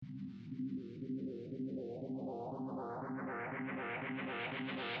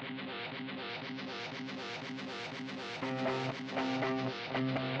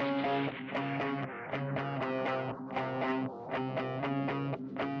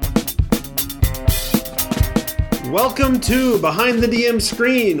Welcome to Behind the DM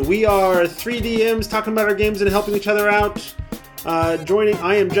Screen. We are 3 DMs talking about our games and helping each other out. I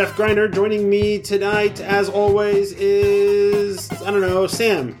am Jeff Greiner. Joining me tonight, as always, is,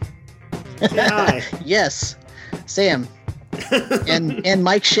 Sam. Say hi. Yes, Sam. and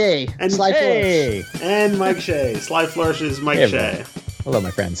Mike Shea. And Sly Hey! Flourish. And Mike Shea. Sly Flourish is Mike Hey, Shea. everyone. Hello,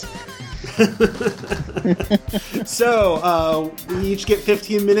 my friends. So, we each get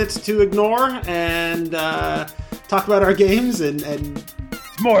 15 minutes to ignore and talk about our games and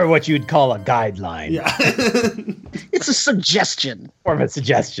It's more what you'd call a guideline. yeah. It's a suggestion. More of a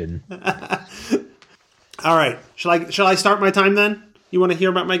suggestion. All right. Shall I start my time then? You want to hear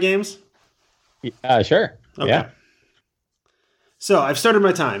about my games? Sure. Okay. Yeah. So I've started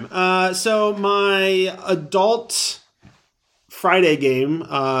my time. So my adult Friday game,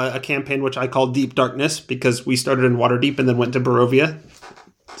 a campaign which I call Deep Darkness because we started in Waterdeep and then went to Barovia.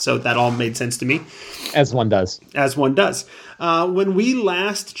 So that all made sense to me. As one does. As one does. When we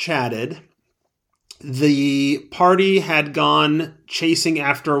last chatted, the party had gone chasing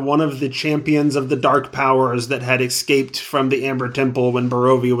after one of the champions of the dark powers that had escaped from the Amber Temple when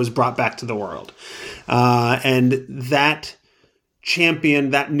Barovia was brought back to the world. And that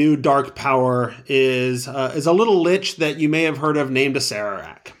champion, that new dark power, is a little lich that you may have heard of named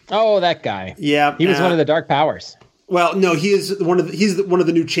Acererak. Oh, that guy. Yeah. He was one of the dark powers. Well, no, he's one of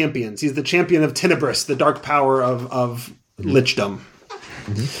the new champions. He's the champion of Tenebris, the dark power of lichdom.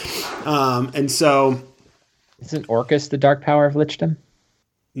 Mm-hmm. And so... Isn't Orcus the dark power of lichdom?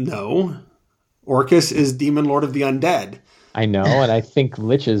 No. Orcus is Demon Lord of the Undead. I know, and I think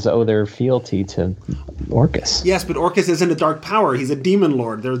liches owe their fealty to Orcus. Yes, but Orcus isn't a dark power. He's a Demon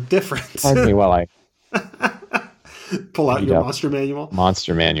Lord. They're different. Pardon me while I pull out your Yep.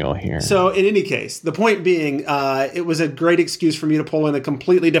 monster manual here. So in any case, the point being, it was a great excuse for me to pull in a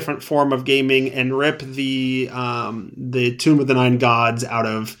completely different form of gaming and rip the Tomb of the Nine Gods out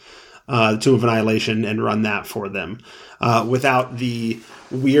of the Tomb of Annihilation and run that for them without the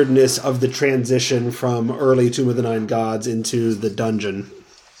weirdness of the transition from early Tomb of the Nine Gods into the dungeon.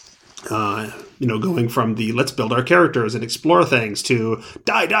 Going from the let's build our characters and explore things to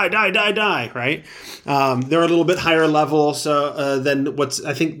die, right? They're a little bit higher level than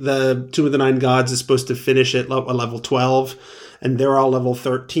I think the Tomb of the Nine Gods is supposed to finish at level 12, and they're all level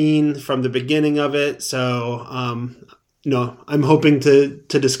 13 from the beginning of it. So, I'm hoping to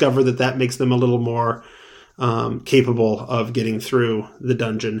discover that makes them a little more capable of getting through the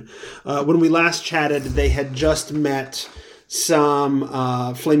dungeon. When we last chatted, they had just met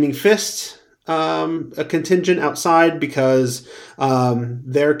some Flaming Fists, a contingent outside because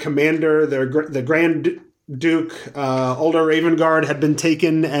their commander, the Grand Duke, Ulder Ravengard, had been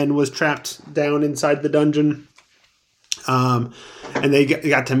taken and was trapped down inside the dungeon. And they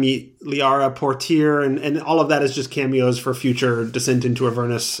got to meet Liara Portier, and all of that is just cameos for future Descent into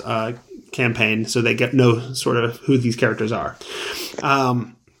Avernus campaign, so they get no sort of who these characters are.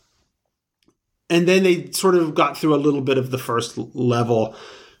 And then they sort of got through a little bit of the first level,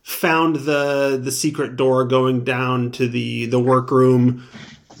 found the secret door going down to the workroom,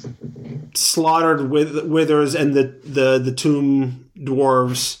 slaughtered Withers and the tomb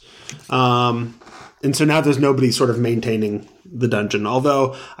dwarves. And so now there's nobody sort of maintaining the dungeon.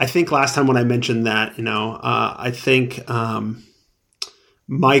 Although I think last time when I mentioned that, I think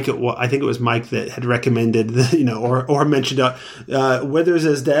Mike, I think it was Mike that had recommended, or mentioned Withers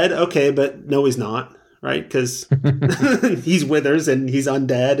is dead. Okay, but no, he's not, right? Because he's Withers and he's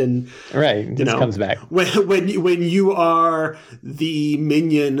undead, and right, just comes back. When you are the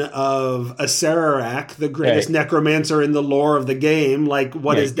minion of Acererak, the greatest necromancer in the lore of the game, like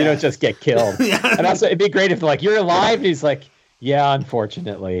what is that? You don't just get killed. Yeah. And also, it'd be great if you're alive, and he's like, yeah,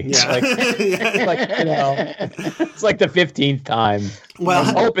 unfortunately. Yeah. It's like the 15th time. Well,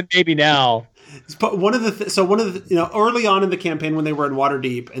 I'm hoping maybe now. But one of the early on in the campaign when they were in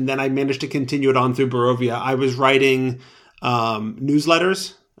Waterdeep, and then I managed to continue it on through Barovia, I was writing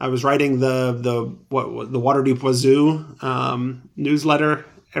newsletters. I was writing the Waterdeep Wazoo newsletter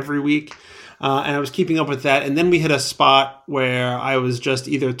every week. And I was keeping up with that. And then we hit a spot where I was just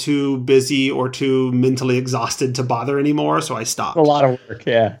either too busy or too mentally exhausted to bother anymore. So I stopped. A lot of work.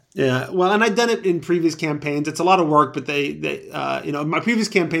 Yeah. Yeah. Well, and I'd done it in previous campaigns. It's a lot of work, but they my previous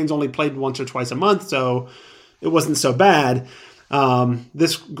campaigns only played once or twice a month. So it wasn't so bad.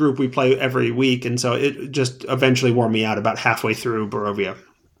 This group we play every week. And so it just eventually wore me out about halfway through Barovia.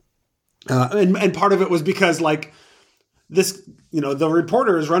 And part of it was because this, the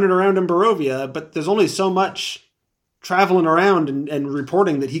reporter is running around in Barovia, but there's only so much traveling around and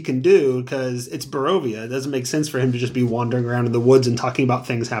reporting that he can do because it's Barovia. It doesn't make sense for him to just be wandering around in the woods and talking about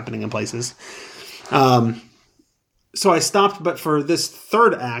things happening in places. So I stopped, but for this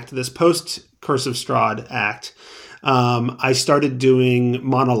third act, this post Curse of Strahd act, I started doing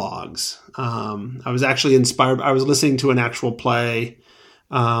monologues. I was actually inspired. I was listening to an actual play.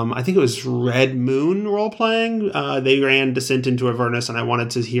 I think it was Red Moon role-playing. They ran Descent into Avernus, and I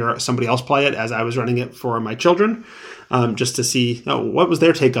wanted to hear somebody else play it as I was running it for my children, just to see, what was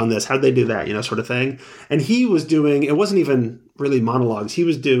their take on this? How'd they do that? Sort of thing. And he was doing, it wasn't even really monologues. He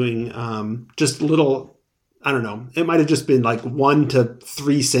was doing just little, I don't know, it might have just been like 1 to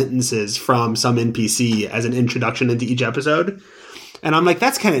 3 sentences from some NPC as an introduction into each episode. And I'm like,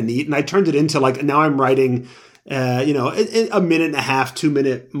 that's kind of neat. And I turned it into like, now I'm writing a 1.5 minute,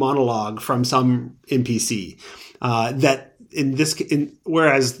 2-minute monologue from some NPC. That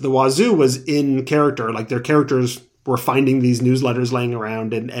whereas the Wazoo was in character, like their characters were finding these newsletters laying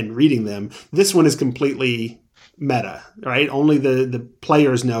around and reading them. This one is completely meta, right? Only the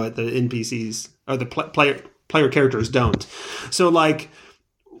players know it. The NPCs or the player characters don't. So like,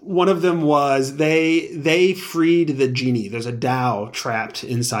 one of them was they freed the genie. There's a Tao trapped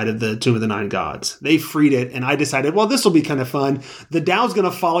inside of the Tomb of the Nine Gods. They freed it, and I decided, well, this will be kind of fun. The Tao's going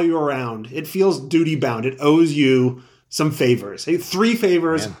to follow you around. It feels duty bound. It owes you some favors. 3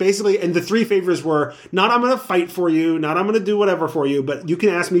 favors, basically, and the 3 favors were, not I'm going to fight for you, not I'm going to do whatever for you, but you can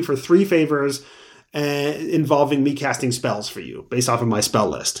ask me for 3 favors involving me casting spells for you, based off of my spell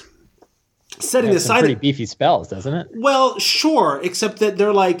list. Setting aside pretty beefy spells, doesn't it? Well, sure, except that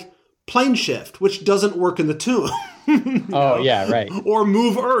they're like plane shift, which doesn't work in the tomb. Yeah, right. Or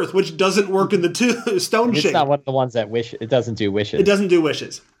move earth, which doesn't work in the stone shape. It's not one of the ones that wish. It doesn't do wishes. It doesn't do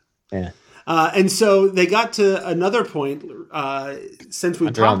wishes. Yeah. And so they got to another point since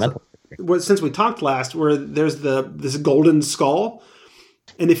we talked last, where there's this golden skull.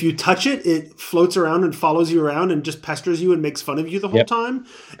 And if you touch it, it floats around and follows you around and just pesters you and makes fun of you the whole time.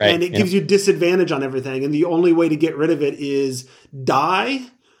 Right. And it gives you disadvantage on everything. And the only way to get rid of it is die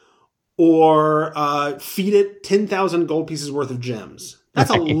or feed it 10,000 gold pieces worth of gems. That's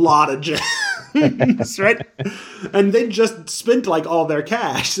a lot of gems, right? And they just spent like all their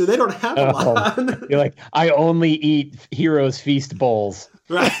cash, so they don't have a lot. You're like, I only eat Heroes Feast bowls.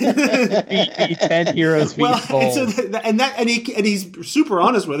 Right. eat 10 Heroes Feast bowls. And he's super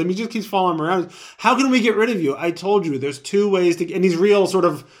honest with him. He just keeps following him around. How can we get rid of you? I told you there's 2 ways to, and he's real sort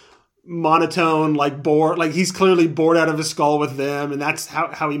of monotone, like bored, like he's clearly bored out of his skull with them, and that's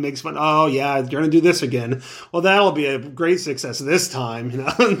how he makes fun. Oh yeah, you're gonna do this again. Well, that'll be a great success this time,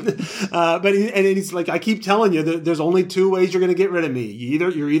 but he's like, I keep telling you that there's only 2 ways you're gonna get rid of me.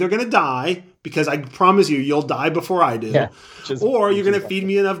 You're either gonna die, because I promise you'll die before I do, or you're gonna feed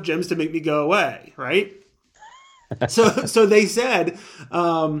me enough gems to make me go away, right? So they said,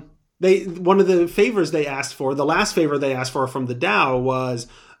 one of the favors they asked for, the last favor they asked for from the Tao was,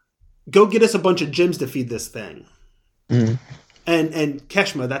 go get us a bunch of gems to feed this thing. Mm-hmm. And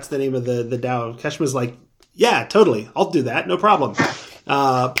Keshma, that's the name of the Tao. Keshma's like, yeah, totally. I'll do that. No problem.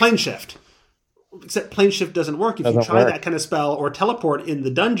 Plane shift. Except plane shift doesn't work. If you try that kind of spell or teleport in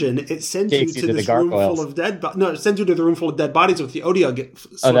the dungeon, it sends you to this room full of it sends you to the room full of dead bodies with the Odia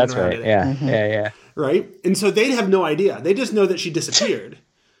Oh, that's right. Yeah. Mm-hmm. Yeah. Right? And so they have no idea. They just know that she disappeared.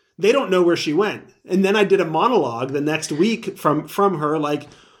 They don't know where she went. And then I did a monologue the next week from her, like,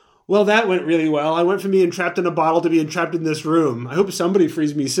 well, that went really well. I went from being trapped in a bottle to being trapped in this room. I hope somebody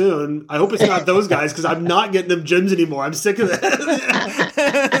frees me soon. I hope it's not those guys, because I'm not getting them gems anymore. I'm sick of it.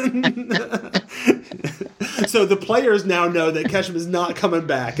 So the players now know that Keshem is not coming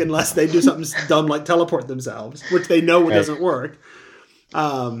back unless they do something dumb like teleport themselves, which they know doesn't work.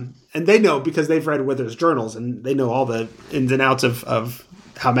 And they know because they've read Wither's journals, and they know all the ins and outs of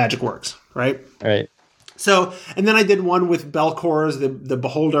how magic works, right? Right. So, and then I did one with Belcor, the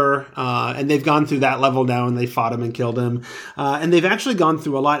Beholder, and they've gone through that level now, and they fought him and killed him. And they've actually gone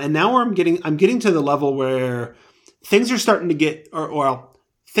through a lot. And now I'm getting to the level where things are starting to get,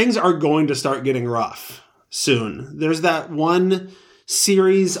 things are going to start getting rough soon. There's that one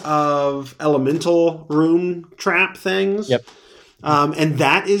series of elemental room trap things. Yep. And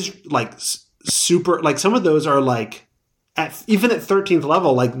that is like super, like some of those are like, even at 13th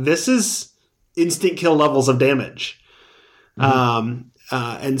level, like this is instant kill levels of damage. Mm-hmm.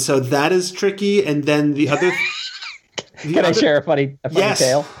 And so that is tricky. And then the other... Can I share a funny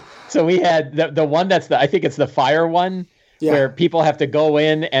tale? So we had the one that's I think it's the fire one, where people have to go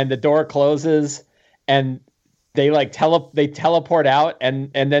in and the door closes and they like they teleport out and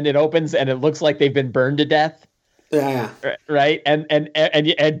then it opens and it looks like they've been burned to death. Yeah. Right.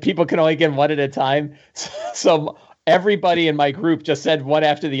 And people can only get one at a time. So everybody in my group just said one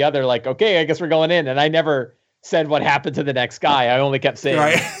after the other, like, okay, I guess we're going in. And I never said what happened to the next guy. I only kept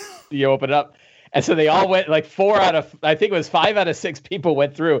saying, you open it up. And so they all went, like 5 out of 6 people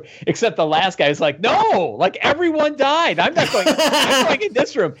went through, except the last guy was like, no, like everyone died. I'm going in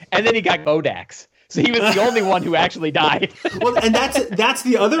this room. And then he got Bodax. So he was the only one who actually died. Well, and that's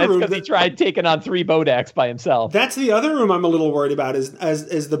the other room. Because he tried taking on 3 Bodax by himself. That's the other room I'm a little worried about is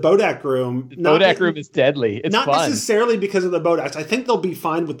the Bodak room. Bodak room is deadly. It's not fun. Necessarily because of the Bodax. I think they'll be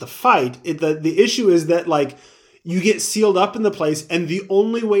fine with the fight. The issue is that like you get sealed up in the place, and the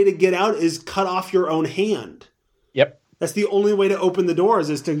only way to get out is cut off your own hand. Yep. That's the only way to open the doors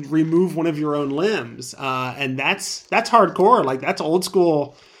is to remove one of your own limbs, and that's hardcore. Like that's old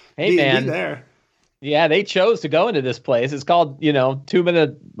school. Hey man, there. Yeah, they chose to go into this place. It's called, Tomb of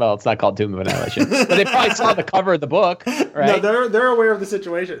the... Well, it's not called Tomb of Annihilation. But they probably saw the cover of the book, right? No, they're aware of the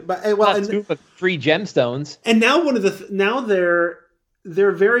situation. But Tomb of 3 gemstones. And now they're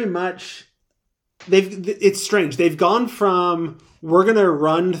very much... It's strange. They've gone from we're going to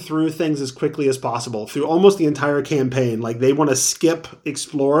run through things as quickly as possible through almost the entire campaign. Like they want to skip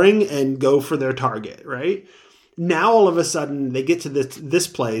exploring and go for their target, right? Now, all of a sudden, they get to this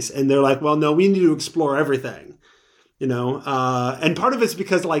place, and they're like, well, no, we need to explore everything, And part of it's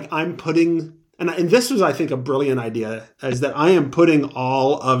because, like, I'm putting... And this was, I think, a brilliant idea, is that I am putting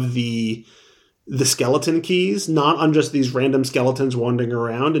all of the skeleton keys, not on just these random skeletons wandering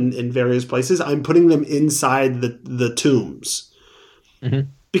around in various places. I'm putting them inside the tombs. Mm-hmm.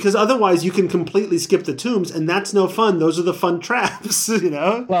 Because otherwise, you can completely skip the tombs, and that's no fun. Those are the fun traps,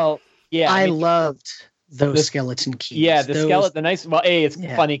 Well, yeah. I loved... those skeleton keys. Yeah, the nice. Well, it's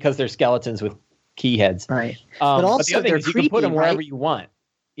funny because they're skeletons with key heads, right? But also, but the other thing is you can put them wherever you want.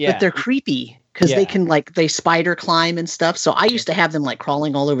 Yeah, but they're creepy because they can they spider climb and stuff. So I used to have them like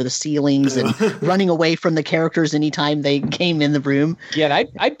crawling all over the ceilings and running away from the characters anytime they came in the room. Yeah, and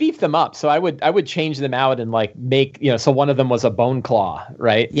I beef them up. So I would change them out and like make so one of them was a bone claw,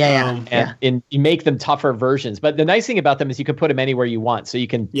 right? Yeah. And you make them tougher versions. But the nice thing about them is you can put them anywhere you want. So you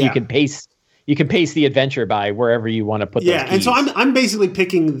can paste. You can pace the adventure by wherever you want to put those keys. And so I'm basically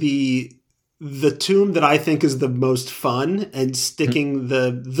picking the tomb that I think is the most fun and sticking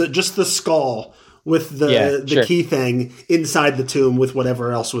just the skull with the key thing inside the tomb with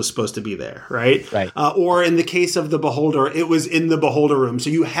whatever else was supposed to be there, right? Right. Or in the case of the Beholder, it was in the Beholder room,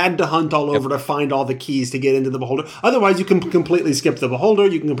 so you had to hunt all over to find all the keys to get into the Beholder. Otherwise, you can completely skip the Beholder.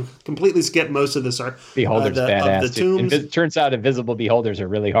 You can completely skip most of the Beholder's badass. Of the tombs. It turns out invisible Beholders are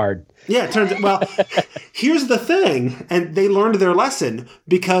really hard. Yeah, it turns out. Well, here's the thing, and they learned their lesson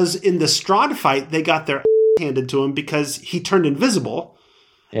because in the Strahd fight, they got their handed to him because he turned invisible.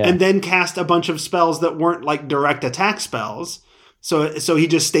 Yeah. And then cast a bunch of spells that weren't like direct attack spells. So he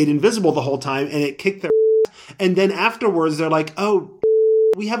just stayed invisible the whole time and it kicked their ass. And then afterwards they're like, oh,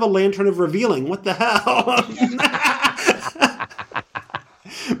 we have a Lantern of Revealing. What the hell?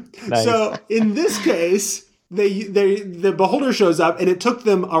 Nice. So in this case, the Beholder shows up and it took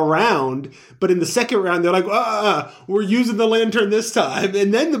them a round. But in the second round, they're like, we're using the Lantern this time.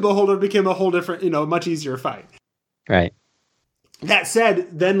 And then the Beholder became a whole different, much easier fight. Right. That said,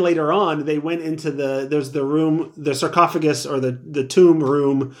 then later on, they went into there's the room, the sarcophagus or the tomb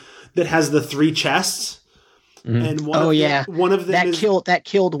room that has the 3 chests. Mm-hmm. And one of them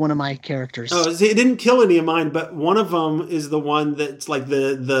killed one of my characters. Oh, it didn't kill any of mine, but one of them is the one that's like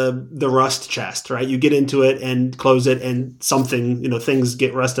the rust chest, right? You get into it and close it, and something, things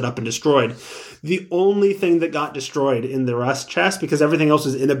get rusted up and destroyed. The only thing that got destroyed in the rust chest, because everything else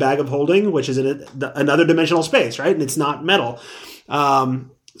is in a bag of holding, which is in another dimensional space, right? And it's not metal.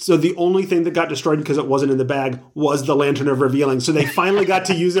 So the only thing that got destroyed because it wasn't in the bag was the Lantern of Revealing. So they finally got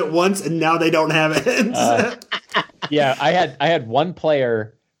to use it once, and now they don't have it. Yeah, I had one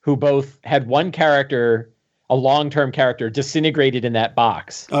player who both had one character, a long-term character, disintegrated in that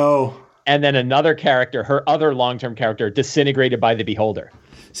box. Oh. And then another character, her other long-term character, disintegrated by the Beholder.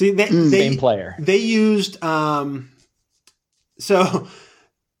 See, same player. They used because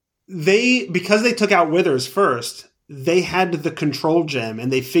they took out Withers first. They had the control gem and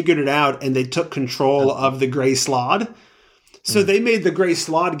they figured it out and they took control of the Grey Slod. So they made the Grey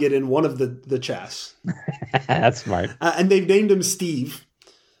Slod get in one of the chests. That's smart. And they've named him Steve.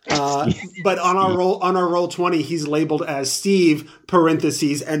 But on our roll 20, he's labeled as Steve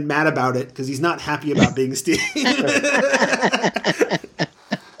parentheses and mad about it because he's not happy about being Steve.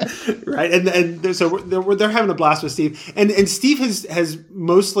 Right, and so they're having a blast with Steve, and Steve has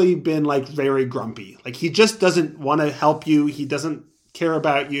mostly been like very grumpy. Like he just doesn't want to help you. He doesn't care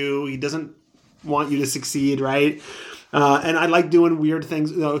about you. He doesn't want you to succeed, right? And I like doing weird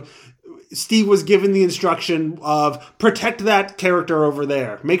things. Steve was given the instruction of protect that character over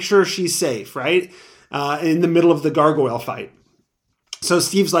there. Make sure she's safe, right? In the middle of the gargoyle fight. So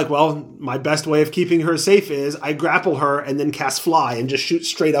Steve's like, well, my best way of keeping her safe is I grapple her and then cast fly and just shoot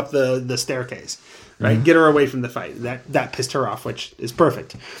straight up the staircase, right? Mm-hmm. Get her away from the fight. That pissed her off, which is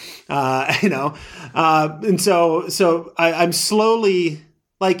perfect. And so I'm slowly,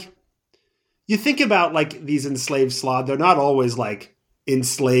 like, you think about like these enslaved Slaad, they're not always like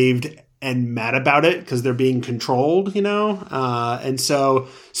enslaved and mad about it because they're being controlled, and so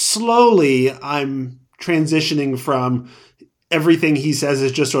slowly I'm transitioning from everything he says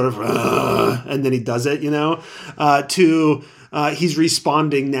is just sort of, and then he does it, to he's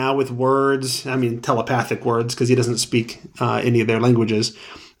responding now with words. I mean, telepathic words because he doesn't speak any of their languages.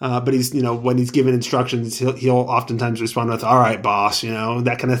 But he's, when he's given instructions, he'll oftentimes respond with, all right, boss,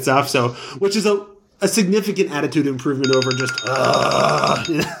 that kind of stuff. So, which is a significant attitude improvement over just,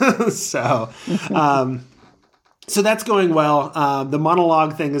 so that's going well. The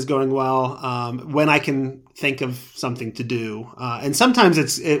monologue thing is going well. When I can think of something to do. And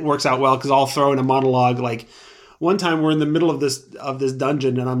sometimes it works out well because I'll throw in a monologue. Like one time we're in the middle of this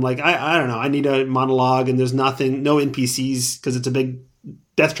dungeon and I'm like, I don't know, I need a monologue and there's no NPCs because it's a big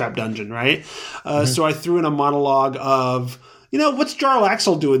death trap dungeon, right? So I threw in a monologue of, what's Jarl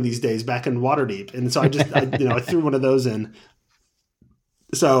Axel doing these days back in Waterdeep? And so I threw one of those in.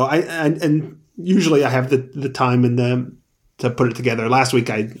 So and usually I have the time to put it together. Last week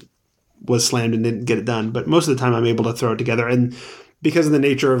I was slammed and didn't get it done, but most of the time I'm able to throw it together. And because of the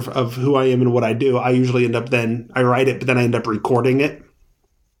nature of who I am and what I do, I usually I write it, but then I end up recording it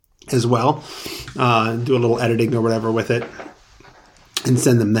as well, do a little editing or whatever with it. And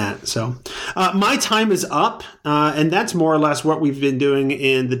send them that. So my time is up, and that's more or less what we've been doing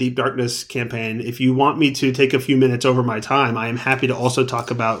in the Deep Darkness campaign. If you want me to take a few minutes over my time, I am happy to also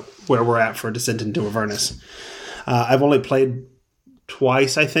talk about where we're at for Descent into Avernus. I've only played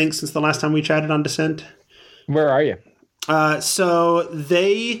twice, I think, since the last time we chatted on Descent. Where are you? So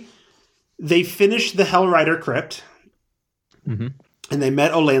they finished the Hellrider Crypt, and they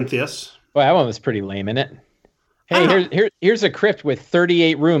met Olanthius. Well, that one was pretty lame, isn't it? Hey, here's a crypt with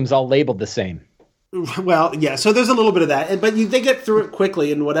 38 rooms all labeled the same. Well, yeah, so there's a little bit of that, but they get through it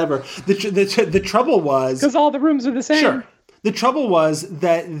quickly and whatever. The trouble was... Because all the rooms are the same. Sure. The trouble was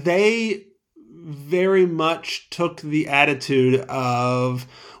that they very much took the attitude of,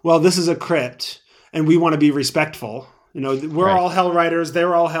 well, this is a crypt, and we want to be respectful. We're all Hellriders,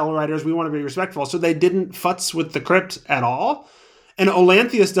 they're all Hellriders, we want to be respectful. So they didn't futz with the crypt at all. And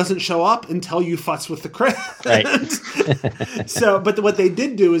Olanthius doesn't show up until you futz with the crypt. Right. But what they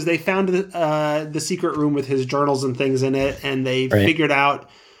did do is they found the secret room with his journals and things in it, and they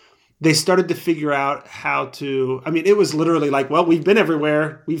started to figure out how to. I mean, it was literally like, well, we've been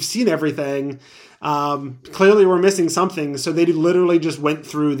everywhere, we've seen everything. Clearly, we're missing something. So they literally just went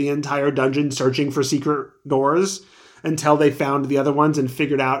through the entire dungeon searching for secret doors until they found the other ones and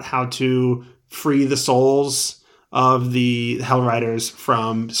figured out how to free the souls of the Hellriders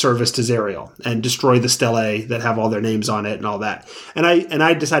from service to Zariel and destroy the stelae that have all their names on it and all that. And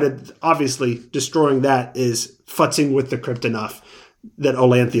I decided, obviously, destroying that is futzing with the crypt enough that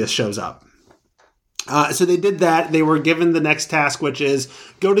Olanthius shows up. So they did that. They were given the next task, which is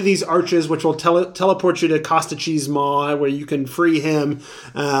go to these arches, which will teleport you to Kostachi's Maw, where you can free him,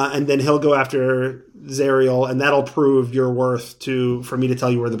 and then he'll go after Zariel, and that'll prove your worth for me to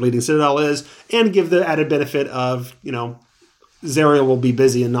tell you where the Bleeding Citadel is, and give the added benefit of, Zariel will be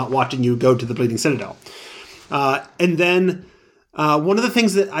busy and not watching you go to the Bleeding Citadel. And then one of the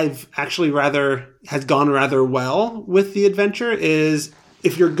things that I've actually has gone rather well with the adventure is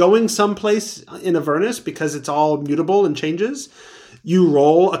if you're going someplace in Avernus, because it's all mutable and changes, you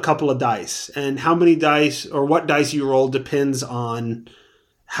roll a couple of dice. And how many dice or what dice you roll depends on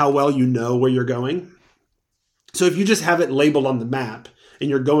how well you know where you're going. So if you just have it labeled on the map and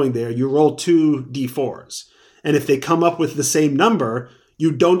you're going there, you roll 2 d4s. And if they come up with the same number,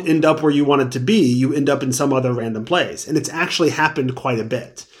 you don't end up where you want it to be. You end up in some other random place. And it's actually happened quite a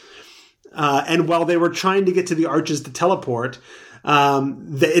bit. And while they were trying to get to the arches to teleport,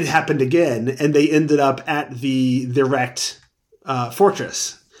 it happened again, and they ended up at the wrecked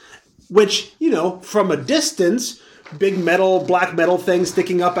fortress, which, from a distance, big black metal thing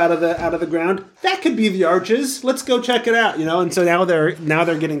sticking up out of the ground, that could be the arches. Let's go check it out, And so now they're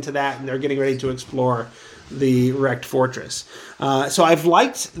getting to that, and they're getting ready to explore the wrecked fortress. So I've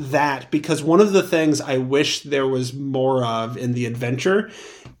liked that because one of the things I wish there was more of in the adventure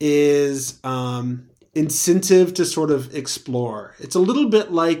is incentive to sort of explore. It's a little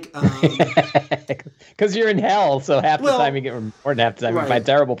bit like because you're in hell, so half the time you get, more than half the time you find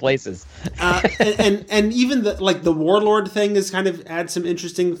terrible places. and even the warlord thing is kind of adds some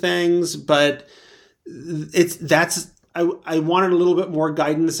interesting things, but I wanted a little bit more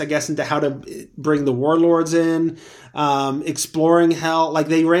guidance, I guess, into how to bring the warlords in, exploring hell. Like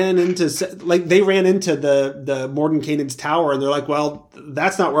they ran into the Mordenkainen's tower, and they're like, "Well,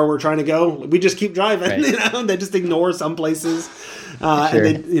 that's not where we're trying to go. We just keep driving." Right. You know, they just ignore some places, and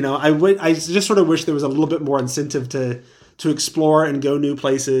they, you know, I just sort of wish there was a little bit more incentive to explore and go new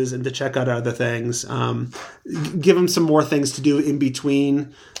places and to check out other things. Give them some more things to do in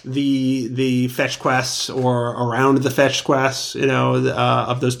between the fetch quests or around the fetch quests, you know,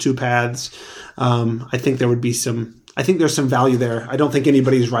 of those two paths. I think there's some value there. I don't think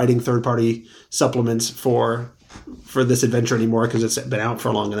anybody's writing third-party supplements for this adventure anymore because it's been out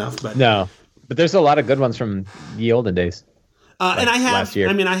for long enough. But no, but there's a lot of good ones from the olden days. And I have, last year.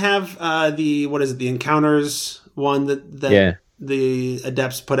 I mean, I have the Encounters one that the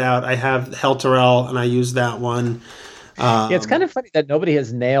Adepts put out. I have Helterel, and I use that one. It's kind of funny that nobody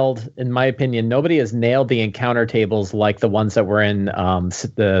has nailed, in my opinion, the encounter tables like the ones that were in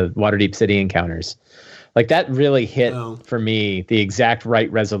the Waterdeep City Encounters. Like that really hit for me the exact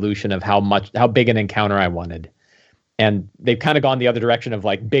right resolution of how big an encounter I wanted. And they've kind of gone the other direction of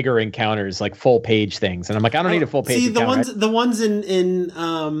like bigger encounters, like full page things. And I'm like, I don't need a full page. See, encounter. the ones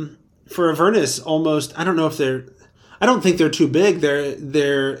in for Avernus almost, I don't know if I don't think they're too big.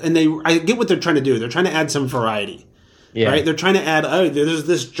 I get what they're trying to do. They're trying to add some variety. Yeah. Right? They're trying to add, there's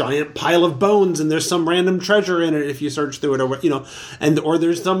this giant pile of bones and there's some random treasure in it if you search through it, or, you know, or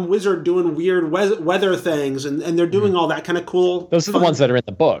there's some wizard doing weird weather things, and they're doing all that kind of cool. Those are the ones that are in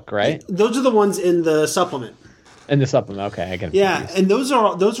the book, right? Those are the ones in the supplement. In the supplement, okay, I get it. Yeah, and those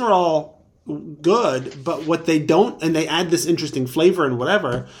are all good, but what they don't, and they add this interesting flavor and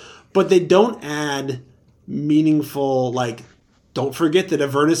whatever, but they don't add meaningful, like, don't forget that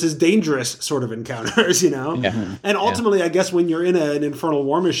Avernus is dangerous sort of encounters, you know? Yeah. And ultimately, I guess when you're in an infernal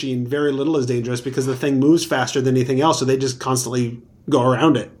war machine, very little is dangerous because the thing moves faster than anything else, so they just constantly go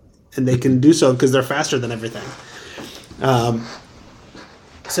around it. And they can do so because they're faster than everything.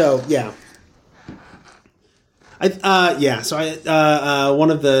 So, yeah. Somebody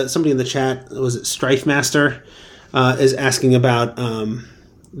in the chat, was it Strife Master, is asking about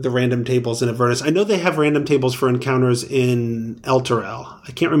the random tables in Avernus. I know they have random tables for encounters in Elturel.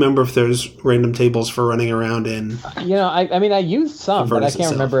 I can't remember if there's random tables for running around in. You know, I mean, I used some, Avernus, but I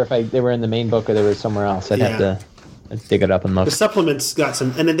can't remember if they were in the main book or they were somewhere else. I'd have to dig it up and look. The supplement's got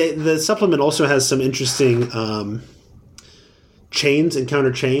some, and the supplement also has some interesting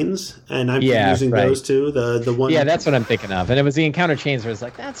encounter chains, and I'm using those too. The one, that's what I'm thinking of, and it was the encounter chains where it's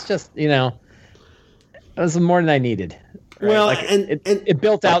like, that's just, you know, it was more than I needed. Right? Well, like it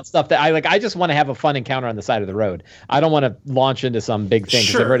built out stuff that I just want to have a fun encounter on the side of the road. I don't want to launch into some big thing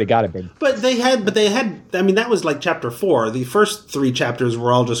because I've already got a big. But they had. I mean, that was like chapter 4. The first 3 chapters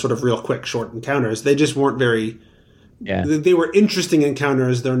were all just sort of real quick, short encounters. They just weren't very. Yeah. They were interesting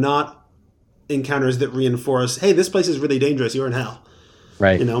encounters. They're not encounters that reinforce, hey, this place is really dangerous. You're in hell.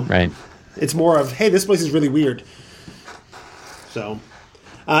 Right. You know. Right. It's more of, hey, this place is really weird. So,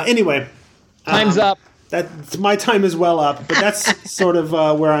 anyway, time's up. That's my time is well up, but that's sort of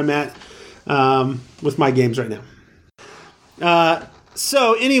where I'm at with my games right now.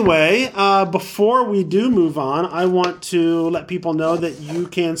 So anyway, before we do move on, I want to let people know that you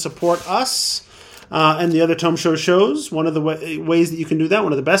can support us and the other Tome Show shows. One of the ways that you can do that,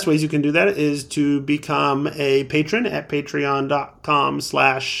 one of the best ways you can do that, is to become a patron at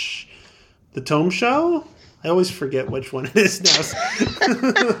patreon.com/The Tome Show. I always forget which one it is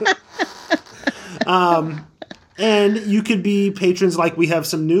now. And you could be patrons, like we have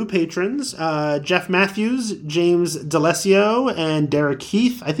some new patrons, Jeff Matthews, James D'Alessio, and Derek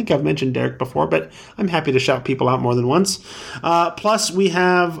Heath. I think I've mentioned Derek before, but I'm happy to shout people out more than once. Plus, we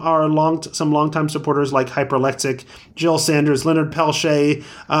have our some longtime supporters like Hyperlexic, Jill Sanders, Leonard Pelche.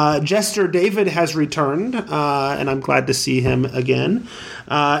 Jester David has returned, and I'm glad to see him again.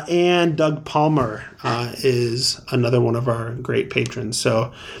 And Doug Palmer is another one of our great patrons.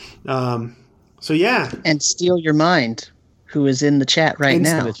 So yeah. And Steal Your Mind, who is in the chat right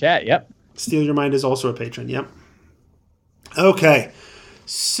now. In the chat, yep. Steal Your Mind is also a patron, yep. Okay.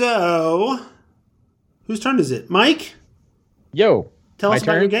 So, whose turn is it? Mike? Yo. Tell us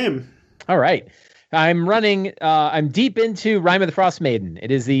about your game. All right. I'm running, I'm deep into Rime of the Frost Maiden. It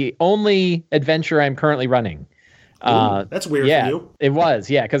is the only adventure I'm currently running. Ooh, that's weird for you. It was,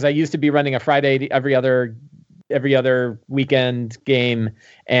 because I used to be running a Friday every other every other weekend game,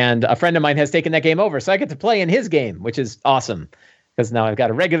 and a friend of mine has taken that game over, so I get to play in his game, which is awesome because now I've got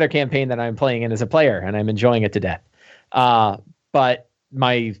a regular campaign that I'm playing in as a player, and I'm enjoying it to death. But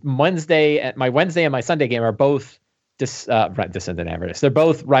my Wednesday and my Sunday game are both Descendant Avernus. They're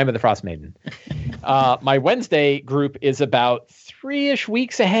both Rime of the Frost Maiden. My Wednesday group is about 3-ish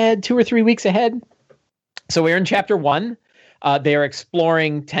weeks ahead, 2 or 3 weeks ahead. So we're in chapter 1. They are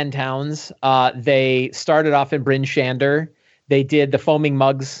exploring 10 towns. They started off in Bryn Shander. They did the Foaming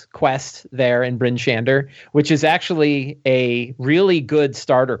Mugs quest there in Bryn Shander, which is actually a really good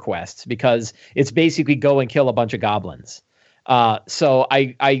starter quest because it's basically go and kill a bunch of goblins. So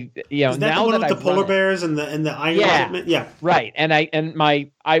I is that now the one that with the I've polar run it, bears and the iron equipment? Yeah, right.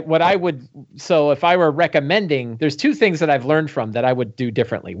 So if I were recommending, there's 2 things that I've learned from that I would do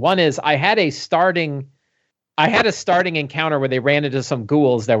differently. One is I had a starting encounter where they ran into some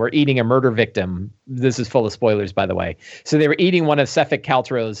ghouls that were eating a murder victim. This is full of spoilers, by the way. So they were eating one of Sefik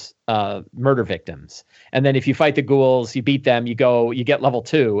Kaltro's murder victims. And then if you fight the ghouls, you beat them, you get level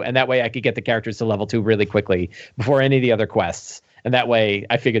 2. And that way I could get the characters to level 2 really quickly before any of the other quests. And that way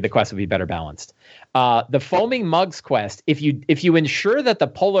I figured the quest would be better balanced. The Foaming Mugs quest, if you ensure that the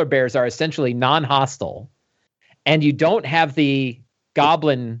polar bears are essentially non-hostile and you don't have the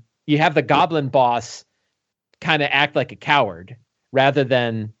goblin boss kind of act like a coward rather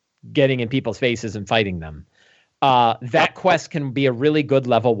than getting in people's faces and fighting them. That quest can be a really good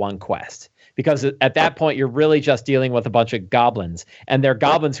level 1 quest because at that point you're really just dealing with a bunch of goblins, and they're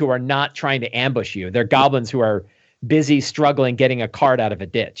goblins who are not trying to ambush you. They're goblins who are busy struggling getting a cart out of a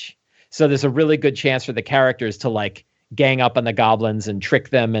ditch. So there's a really good chance for the characters to like gang up on the goblins and trick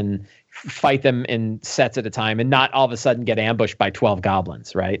them and fight them in sets at a time and not all of a sudden get ambushed by 12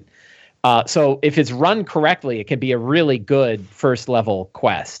 goblins, right? So if it's run correctly, it can be a really good first level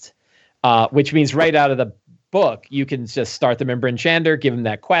quest, which means right out of the book, you can just start them in Bryn Shander, give them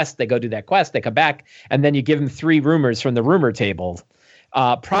that quest, they go do that quest, they come back, and then you give them 3 rumors from the rumor table,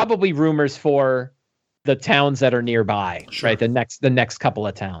 probably rumors for the towns that are nearby, sure. Right? The next couple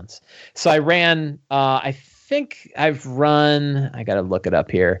of towns. So I ran, I think I've run, I got to look it up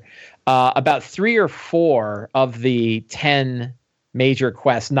here, about 3 or 4 of the 10 major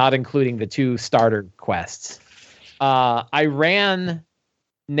quests, not including the 2 starter quests. I ran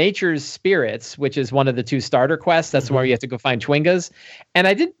Nature's Spirits, which is one of the 2 starter quests. That's where you have to go find Chwingas. And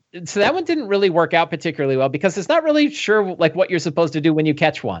so that one didn't really work out particularly well because it's not really sure like what you're supposed to do when you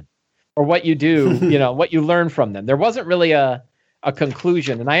catch one or what you do, what you learn from them. There wasn't really a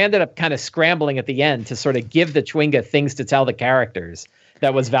conclusion. And I ended up kind of scrambling at the end to sort of give the Chwinga things to tell the characters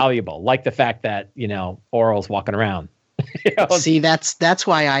that was valuable, like the fact that, Aurel's walking around. See, that's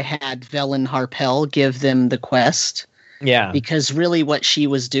why I had Velen Harpel give them the quest. Yeah. Because really what she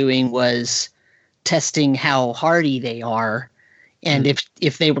was doing was testing how hardy they are and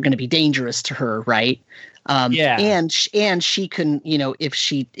if they were going to be dangerous to her, right? And she can, if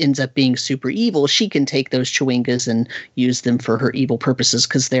she ends up being super evil, she can take those Chwingas and use them for her evil purposes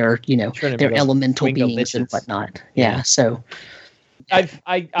because they're, they're elemental beings and whatnot. Yeah. So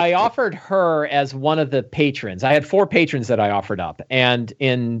I offered her as one of the patrons. I had 4 patrons that I offered up, and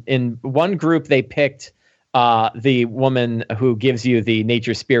in one group they picked the woman who gives you the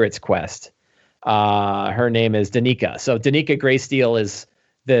Nature Spirits quest. Her name is Danica. So Danica Greysteel is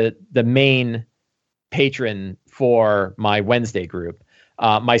the main patron for my Wednesday group.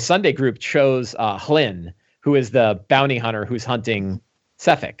 My Sunday group chose Hlyn, who is the bounty hunter who's hunting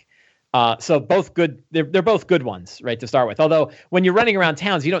Sefik. So both good. They're both good ones, right, to start with. Although when you're running around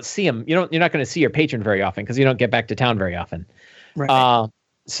towns, you don't see them. You're not going to see your patron very often because you don't get back to town very often. Right.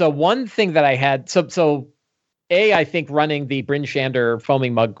 So one thing that I had, I think running the Bryn Shander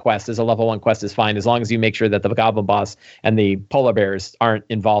Foaming Mug quest as a level 1 quest is fine as long as you make sure that the Goblin Boss and the Polar Bears aren't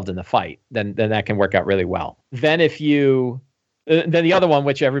involved in the fight. Then that can work out really well. Then then the other one,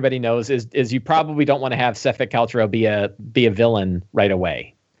 which everybody knows, is you probably don't want to have Sefik Kaltro be a villain right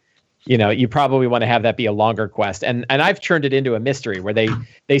away. You probably want to have that be a longer quest. And I've turned it into a mystery where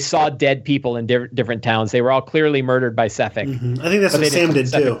they saw dead people in different towns. They were all clearly murdered by Sefik. I think that's what Sam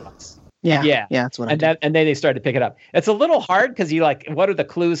did too. Yeah, that's what I did. And then they started to pick it up. It's a little hard because you what are the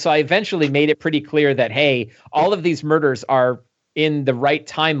clues? So I eventually made it pretty clear that, hey, all of these murders are in the right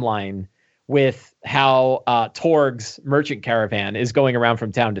timeline with how Torg's merchant caravan is going around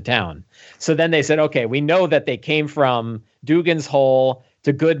from town to town. So then they said, okay, we know that they came from Dugan's Hole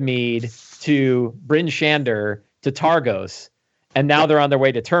to Goodmead to Bryn Shander to Targos, and now they're on their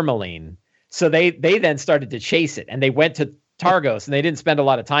way to Tourmaline. So they then started to chase it, and they went to Targos, and they didn't spend a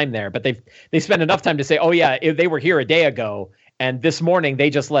lot of time there, but they spent enough time to say, oh yeah, they were here a day ago, And this morning they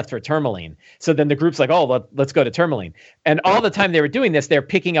just left for Tourmaline. So then the group's like, oh, let's go to Tourmaline. And all the time they were doing this, they're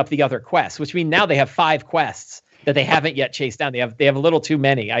picking up the other quests, which means now they have 5 quests that they haven't yet chased down. They have a little too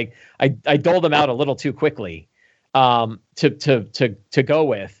many. I doled them out a little too quickly to go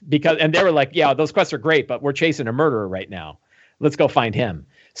with, because, and they were like, yeah, those quests are great, but we're chasing a murderer right now. Let's go find him.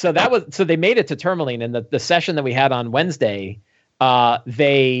 So they made it to Tourmaline, and the session that we had on Wednesday,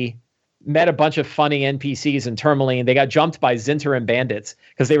 they met a bunch of funny NPCs in Tourmaline. They got jumped by Zinterim bandits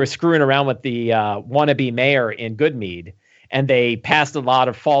because they were screwing around with the wannabe mayor in Goodmead, and they passed a lot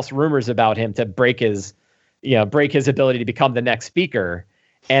of false rumors about him to break his ability to become the next speaker.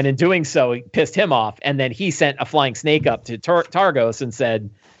 And in doing so, it pissed him off. And then he sent a flying snake up to Targos and said,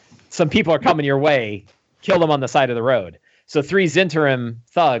 some people are coming your way. Kill them on the side of the road. So 3 Zinterim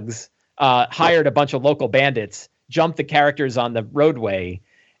thugs hired a bunch of local bandits, jumped the characters on the roadway,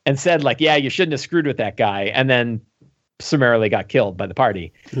 and said, like, yeah, you shouldn't have screwed with that guy. And then summarily got killed by the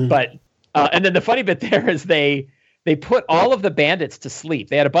party. Mm. But and then the funny bit there is they put all of the bandits to sleep.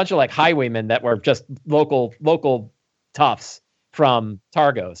 They had a bunch of like highwaymen that were just local toughs from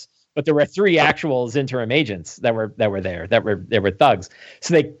Targos, but there were 3 actual Zinterim agents that were there. They were thugs.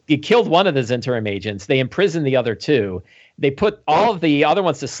 So they killed one of the Zinterim agents. They imprisoned the other 2. They put all of the other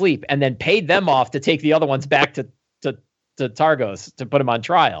ones to sleep and then paid them off to take the other ones back to Targos to put them on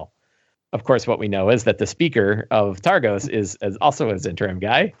trial. Of course, what we know is that the speaker of Targos is also a Zinterim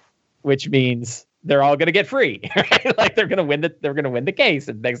guy, which means they're all going to get free, right? Like they're going to win the case.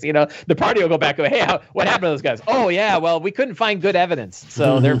 And next, the party will go back and go, hey, what happened to those guys? Oh yeah, well, we couldn't find good evidence,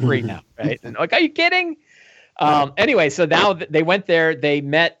 so they're free now, right? And like, are you kidding? Anyway, so now they went there, they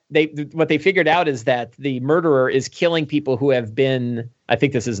met, what they figured out is that the murderer is killing people who have been, I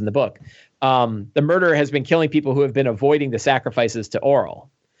think this is in the book. The murderer has been killing people who have been avoiding the sacrifices to Auril.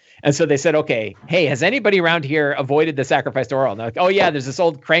 And so they said, okay, hey, has anybody around here avoided the sacrifice to Auril? And they're like, oh yeah, there's this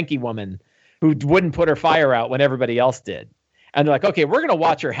old cranky woman who wouldn't put her fire out when everybody else did. And they're like, okay, we're going to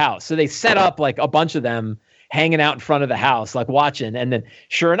watch her house. So they set up like a bunch of them hanging out in front of the house, like watching. And then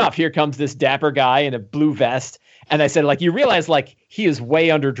sure enough, here comes this dapper guy in a blue vest. And I said, like, you realize like he is way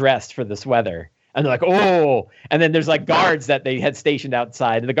underdressed for this weather. And they're like, oh, and then there's like guards that they had stationed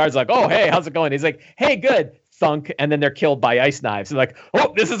outside. And the guard's like, oh, hey, how's it going? He's like, hey, good. Thunk. And then they're killed by ice knives. They're like,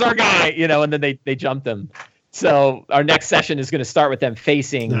 oh, this is our guy, and then they jumped him. So our next session is going to start with them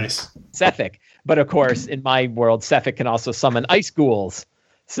facing Sefik. But of course, in my world, Sefik can also summon ice ghouls.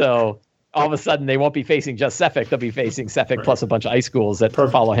 So all of a sudden, they won't be facing just Sefik. They'll be facing Sefik plus a bunch of ice ghouls that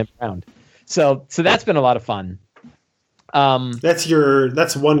follow him around. So that's been a lot of fun.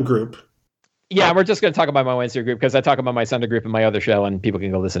 That's one group. Yeah, we're just going to talk about my Wednesday group because I talk about my Sunday group in my other show, and people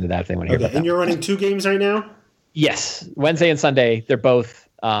can go listen to that if they want to hear about that. And you're running 2 games right now? Yes, Wednesday and Sunday. They're both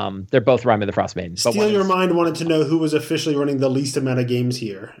Rime of the Frost Maiden. Steal Your Mind wanted to know who was officially running the least amount of games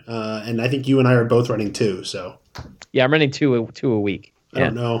here, and I think you and I are both running 2. So yeah, I'm running two a week. I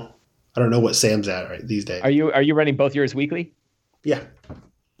don't know what Sam's at right these days. Are you running both yours weekly? Yeah,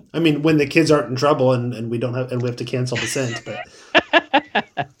 I mean when the kids aren't in trouble and we have to cancel Descent, but.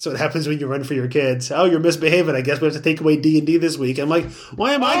 So it happens when you run for your kids. Oh, you're misbehaving. I guess we have to take away D&D this week. I'm like,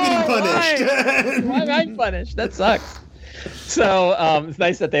 why am I getting punished? Why am I punished? That sucks. So it's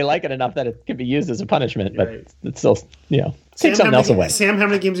nice that they like it enough that it can be used as a punishment, but it's still, take something else away. Sam, how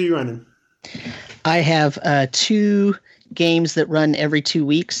many games are you running? I have 2 games that run every 2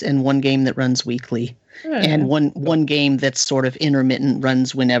 weeks and 1 game that runs weekly. And one game that's sort of intermittent,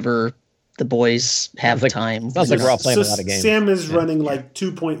 runs whenever the boys have time. Sounds like we're all playing a lot of games. Sam is running like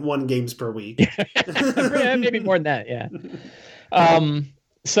 2.1 games per week. Maybe more than that, yeah.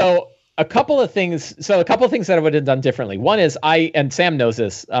 So a couple of things that I would have done differently. One is and Sam knows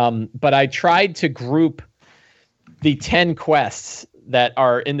this, but I tried to group the 10 quests that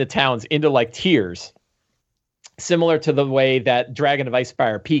are in the towns into like tiers, similar to the way that Dragon of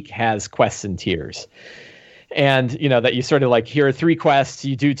Icespire Peak has quests and tiers. And, that you sort of like, here are 3 quests,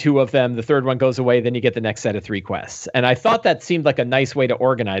 you do 2 of them, the third one goes away, then you get the next set of 3 quests. And I thought that seemed like a nice way to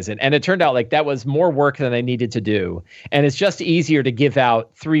organize it. And it turned out like that was more work than I needed to do. And it's just easier to give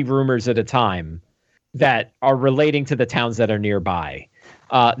out 3 rumors at a time that are relating to the towns that are nearby.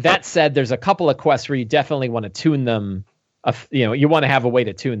 That said, there's a couple of quests where you definitely want to tune them. You want to have a way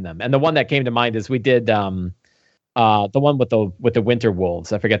to tune them. And the one that came to mind is we did the one with the winter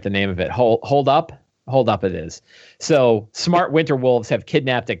wolves. I forget the name of it. Hold Up it is. So smart winter wolves have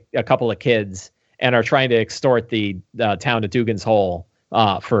kidnapped a couple of kids and are trying to extort the town of Dugan's Hole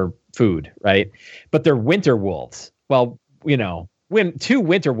for food, right? But they're winter wolves. Well, when 2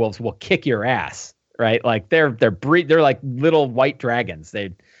 winter wolves will kick your ass, right? Like they're like little white dragons.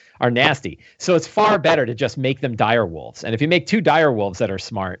 They are nasty. So it's far better to just make them dire wolves. And if you make 2 dire wolves that are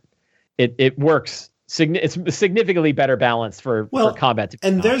smart, it works. It's significantly better balanced for combat.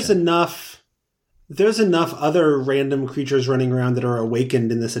 And there's enough other random creatures running around that are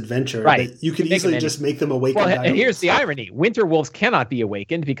awakened in this adventure. Right. That you could easily just make them awakened. Well, and here's the irony. Winter wolves cannot be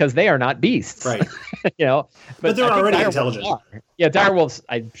awakened because they are not beasts. Right. But they're already intelligent. Yeah, dire wolves,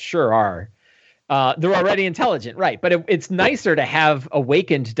 I'm sure are. They're already intelligent, right? But it's nicer to have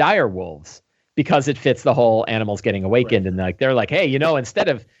awakened dire wolves because it fits the whole animals getting awakened. Right. And they're like, hey, instead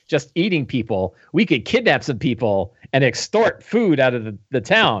of just eating people, we could kidnap some people and extort food out of the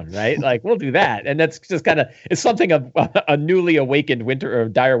town, right? Like, we'll do that. And that's just kind of, it's something a newly awakened winter or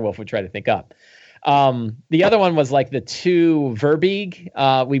dire wolf would try to think up. The other one was like the 2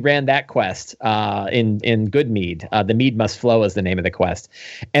 Verbeeg. We ran that quest in Goodmead. The Mead Must Flow is the name of the quest.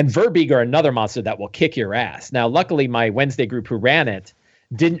 And Verbeeg are another monster that will kick your ass. Now, luckily, my Wednesday group who ran it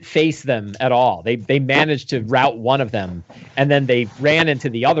didn't face them at all. They managed to rout one of them, and then they ran into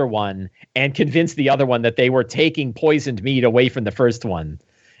the other one and convinced the other one that they were taking poisoned meat away from the first one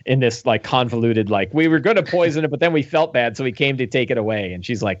in this like convoluted, like, we were going to poison it, but then we felt bad, so we came to take it away. And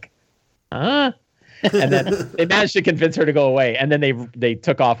she's like, huh? And then they managed to convince her to go away, and then they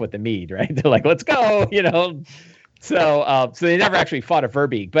took off with the mead, right? They're like, let's go, So they never actually fought a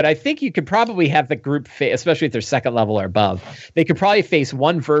Verbeeg, but I think you could probably have the group, especially if they're second level or above, they could probably face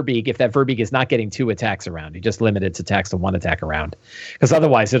 1 Verbeeg if that Verbeeg is not getting 2 attacks around. You just limit its attacks to 1 attack around, because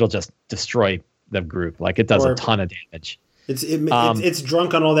otherwise it'll just destroy the group. Like, it does a ton of damage. It's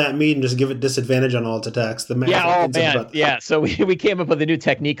drunk on all that meat and just give it disadvantage on all its attacks. Yeah. So we came up with a new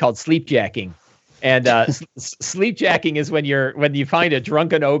technique called sleepjacking, and sleepjacking is when you find a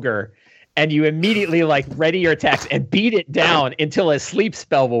drunken ogre. And you immediately ready your attacks and beat it down until a sleep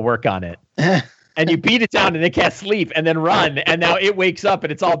spell will work on it. And you beat it down and it can't sleep, and then run. And now it wakes up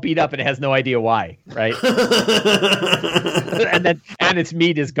and it's all beat up and it has no idea why. Right. and its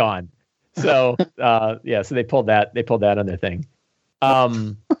meat is gone. So, so they pulled that on their thing.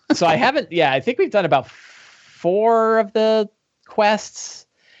 So I think we've done about 4 of the quests.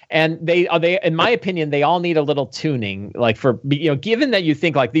 And they, in my opinion, they all need a little tuning. Like, for given that you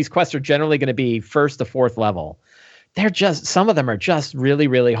think like these quests are generally going to be 1st to 4th level, some of them are just really,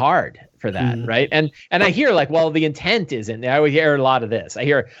 really hard for that, right? And I hear the intent isn't. I would hear a lot of this. I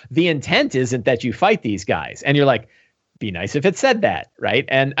hear the intent isn't that you fight these guys, and you're like, be nice if it said that, right?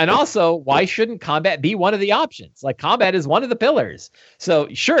 And also, why shouldn't combat be one of the options? Like, combat is one of the pillars. So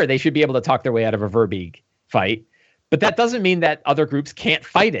sure, they should be able to talk their way out of a Verbeeg fight. But that doesn't mean that other groups can't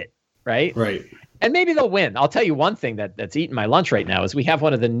fight it, right? Right. And maybe they'll win. I'll tell you one thing that's eating my lunch right now is we have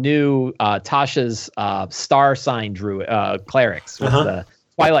one of the new Tasha's star sign clerics, with the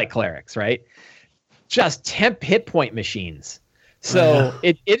Twilight clerics, right? Just temp hit point machines. So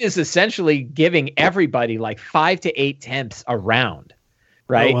it is essentially giving everybody 5 to 8 temps a round,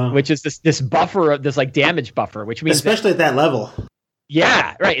 right? Oh, wow. Which is this buffer, this damage buffer, which means especially at that level.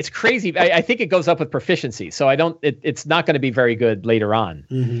 Yeah, right. It's crazy. I think it goes up with proficiency, so it's not going to be very good later on.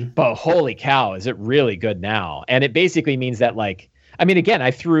 Mm-hmm. But holy cow, is it really good now? And it basically means that, again,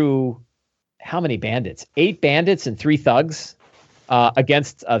 I threw how many bandits? 8 bandits and 3 thugs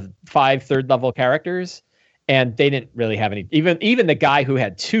against 5 third level characters, and they didn't really have any. Even the guy who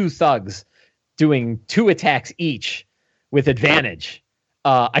had 2 thugs doing 2 attacks each with advantage.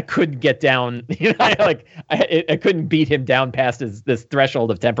 I couldn't get down. I couldn't beat him down past this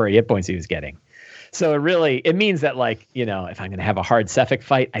threshold of temporary hit points he was getting. So it means that if I'm going to have a hard Cephalic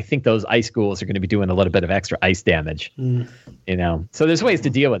fight, I think those ice ghouls are going to be doing a little bit of extra ice damage. So there's ways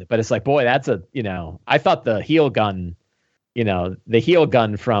to deal with it, but it's boy, that's I thought the heal gun, the heal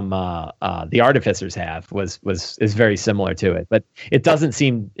gun from the Artificers is very similar to it, but it doesn't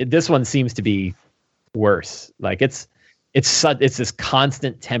seem. This one seems to be worse. It's this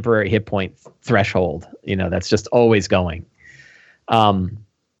constant temporary hit point threshold, that's just always going.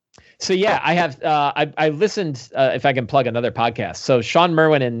 So yeah, I have I listened. If I can plug another podcast, so Sean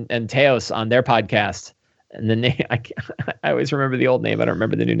Merwin and Teos on their podcast, and the name I always remember the old name. I don't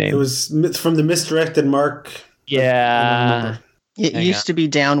remember the new name. It was from the Misdirected Mark. Yeah, it used to be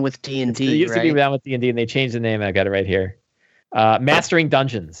Down with D&D. It used to be Down with D&D, and they changed the name. I got it right here. Mastering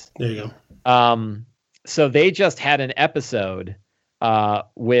Dungeons. There you go. So they just had an episode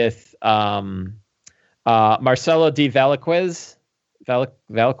with Marcelo D. Velasquez. I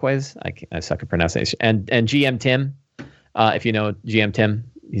suck at pronunciation. And GM Tim, if you know GM Tim,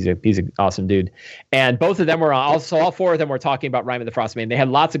 he's an awesome dude. And both of them were all 4 of them were talking about Rime of the Frostmaiden. They had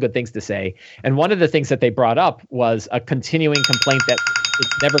lots of good things to say. And one of the things that they brought up was a continuing complaint that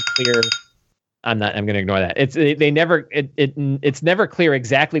it's never clear I'm going to ignore that. It's never clear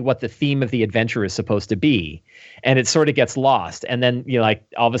exactly what the theme of the adventure is supposed to be, and it sort of gets lost. And then like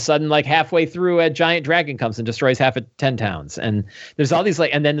all of a sudden, like halfway through, a giant dragon comes and destroys half of 10 towns, and there's all these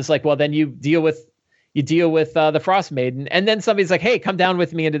and then it's like, well, then you deal with the Frost Maiden, and then somebody's like, hey, come down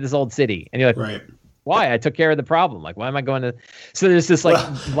with me into this old city, and you're like, right. Why? I took care of the problem. Like, why am I going to? So there's this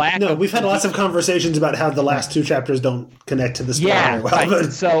lack. No, we've had lots of conversations about how the last 2 chapters don't connect to the story. Yeah, well,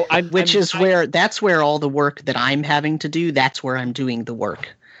 right. So that's where all the work that I'm having to do. That's where I'm doing the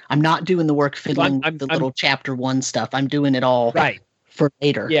work. I'm not doing the work fiddling with the little chapter 1 stuff. I'm doing it all for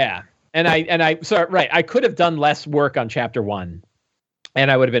later. Yeah, I could have done less work on chapter 1,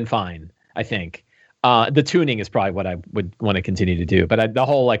 and I would have been fine, I think. The tuning is probably what I would want to continue to do, but the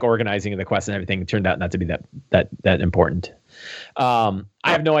whole organizing of the quests and everything turned out not to be that important. I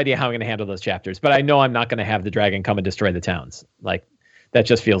have no idea how I'm going to handle those chapters, but I know I'm not going to have the dragon come and destroy the towns. Like, that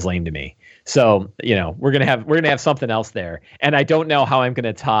just feels lame to me. So we're gonna have something else there, and I don't know how I'm going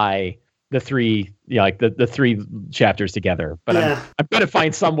to tie the 3 the 3 chapters together. But I'm going to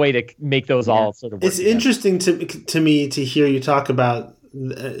find some way to make those all sort of work. It's interesting to me to hear you talk about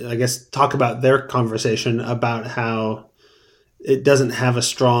their conversation about how it doesn't have a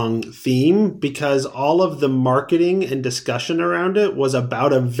strong theme, because all of the marketing and discussion around it was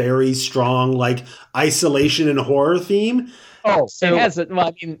about a very strong isolation and horror theme. Oh, so it has.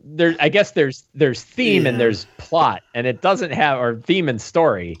 I guess there's theme and there's plot, and it doesn't have or theme and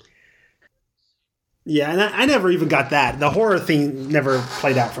story. Yeah, and I never even got that. The horror theme never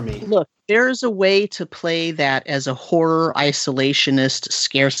played out for me. Look, there's a way to play that as a horror isolationist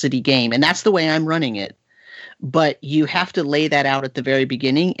scarcity game, and that's the way I'm running it. But you have to lay that out at the very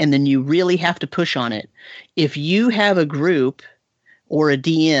beginning, and then you really have to push on it. If you have a group or a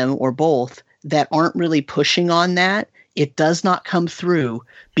DM or both that aren't really pushing on that, it does not come through,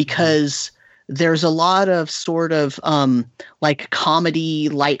 because there's a lot of sort of comedy,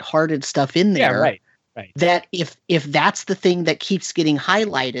 lighthearted stuff in there. Yeah, right. That if that's the thing that keeps getting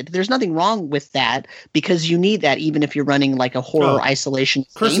highlighted, there's nothing wrong with that, because you need that even if you're running a horror isolation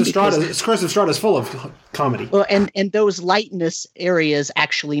Curse of Strahd is full of comedy. Well, and those lightness areas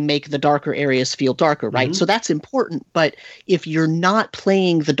actually make the darker areas feel darker, right? Mm-hmm. So that's important. But if you're not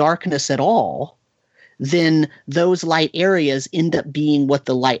playing the darkness at all, then those light areas end up being what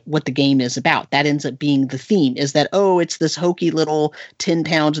the game is about. That ends up being the theme, is that, it's this hokey little 10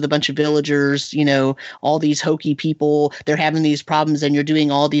 towns with a bunch of villagers, all these hokey people, they're having these problems, and you're doing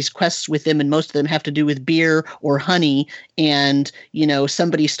all these quests with them, and most of them have to do with beer or honey, and,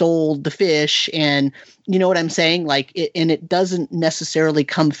 somebody stole the fish, and you know what I'm saying? And it doesn't necessarily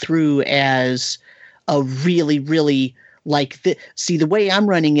come through as a really, really see, the way I'm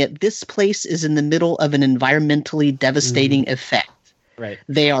running it, this place is in the middle of an environmentally devastating effect. Right.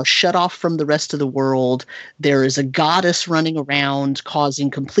 They are shut off from the rest of the world. There is a goddess running around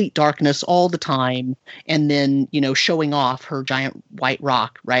causing complete darkness all the time, and then, showing off her giant white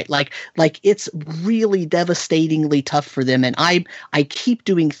rock, right? Like it's really devastatingly tough for them. And I keep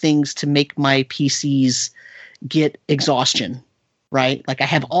doing things to make my PCs get exhaustion. Right? I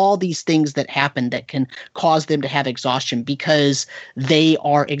have all these things that happen that can cause them to have exhaustion, because they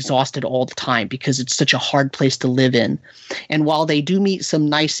are exhausted all the time, because it's such a hard place to live in. And while they do meet some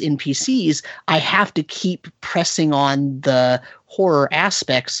nice NPCs, I have to keep pressing on the horror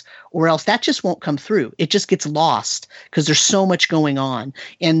aspects, or else that just won't come through. It just gets lost because there's so much going on.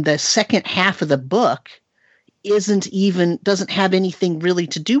 And the second half of the book doesn't have anything really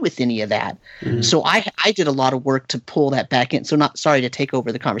to do with any of that. Mm-hmm. So I did a lot of work to pull that back in. So not sorry to take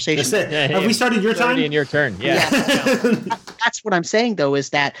over the conversation. That's it. Have we started your time? In your turn. Yeah. That's what I'm saying, though,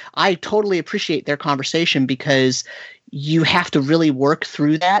 is that I totally appreciate their conversation, because you have to really work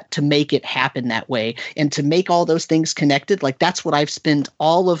through that to make it happen that way, and to make all those things connected. That's what I've spent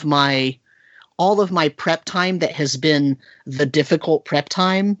all of my prep time that has been the difficult prep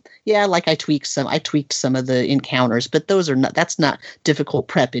time. Yeah, I tweaked some of the encounters, but that's not difficult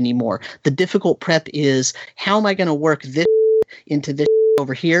prep anymore. The difficult prep is, how am I going to work this into this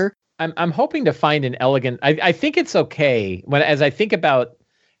over here? I'm hoping to find an elegant, I think it's okay as I think about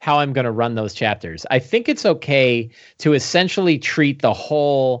how I'm going to run those chapters, I think it's okay to essentially treat the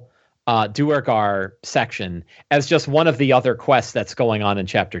whole Duergar section as just one of the other quests that's going on in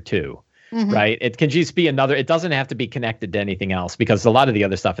chapter 2. Mm-hmm. Right. It can just be another. It doesn't have to be connected to anything else, because a lot of the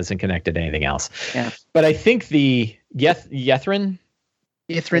other stuff isn't connected to anything else. Yeah. But I think the Ythryn.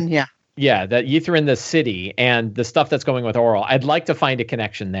 Yeah. Yeah. That Ythryn, the city, and the stuff that's going with Auril, I'd like to find a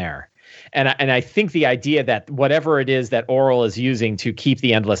connection there. And I think the idea that whatever it is that Auril is using to keep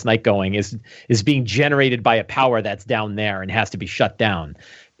the Endless Night going is being generated by a power that's down there and has to be shut down.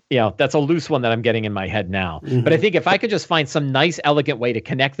 that's a loose one that I'm getting in my head now. Mm-hmm. But I think if I could just find some nice, elegant way to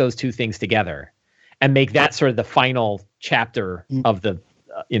connect those two things together and make that sort of the final chapter of the,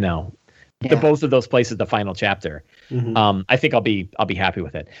 the both of those places, the final chapter, I think I'll be happy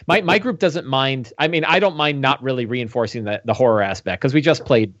with it. My group doesn't mind. I mean, I don't mind not really reinforcing the horror aspect because we just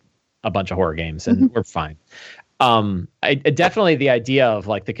played a bunch of horror games and we're fine. I definitely the idea of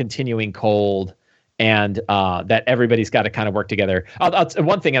like the continuing cold and that everybody's got to kind of work together.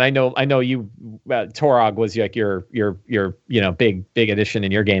 One thing, and I know you, Torog was like your big addition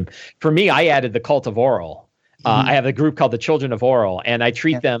in your game. For me, I added the Cult of Oral. I have a group called the Children of Oral, and I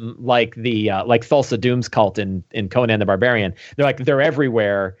treat them like the like Thulsa Doom's cult in Conan the Barbarian. They're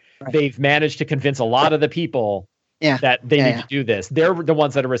everywhere. Right. They've managed to convince a lot of the people that they need to do this. They're the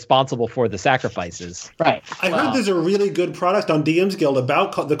ones that are responsible for the sacrifices. Right. I heard there's a really good product on DM's Guild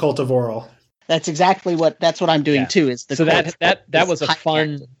about the Cult of Oral. That's exactly what I'm doing too. Is the so that was a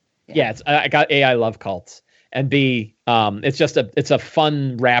fun. I got I love cults, and B, it's a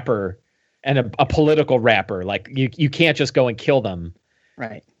fun wrapper and a political wrapper. Like you can't just go and kill them.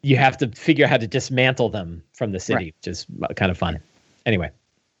 Right. You have to figure out how to dismantle them from the city, which is kind of fun. Anyway.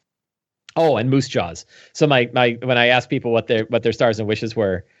 Oh, and Moose Jaws. So my when I ask people what their stars and wishes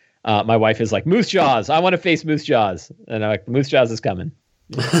were, my wife is like, Moose Jaws. I want to face Moose Jaws, and I'm like, Moose Jaws is coming.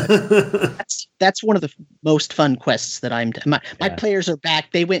 That's one of the most fun quests that my players are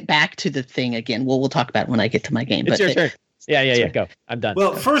back. They went back to the thing again. We'll talk about it when I get to my game. It's your turn. Yeah. Go. I'm done.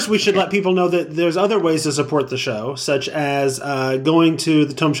 Well, first we should let people know that there's other ways to support the show, such as going to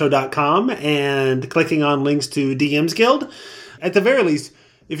thetomeshow.com and clicking on links to DM's Guild. At the very least,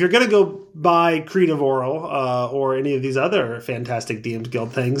 if you're going to go buy Creed of Oral or any of these other fantastic DM's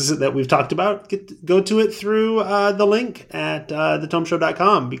Guild things that we've talked about, go to it through the link at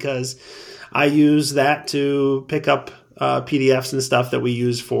thetomeshow.com, because I use that to pick up PDFs and stuff that we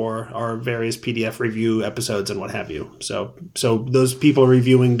use for our various PDF review episodes and what have you. So those people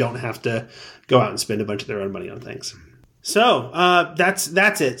reviewing don't have to go out and spend a bunch of their own money on things. So that's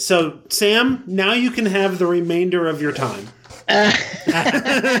it. So Sam, now you can have the remainder of your time.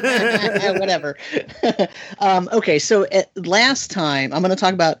 Whatever. Okay, so last time I'm going to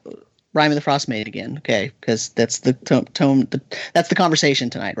talk about Rime of the Frostmaid again, okay? Because that's the tone. That's the conversation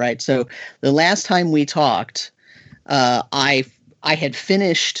tonight, right? So the last time we talked, we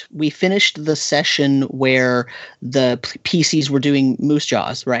finished the session where the PCs were doing Moose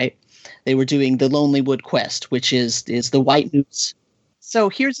Jaws, right? They were doing the Lonely Wood quest, which is the White Moose. So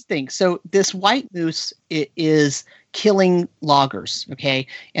here's the thing. So this White Moose is killing loggers, okay?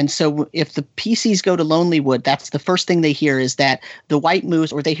 And so if the PCs go to Lonely Wood, that's the first thing they hear is that the White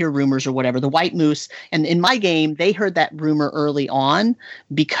Moose, or they hear rumors or whatever, the White Moose, and in my game, they heard that rumor early on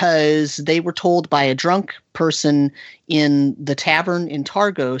because they were told by a drunk person in the tavern in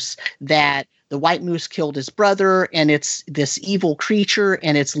Targos that the White Moose killed his brother, and it's this evil creature,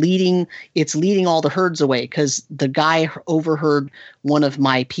 and it's leading all the herds away, because the guy overheard one of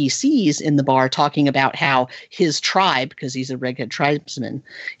my PCs in the bar talking about how his tribe, because he's a redhead tribesman,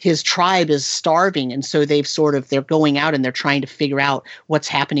 his tribe is starving, and so they're going out and they're trying to figure out what's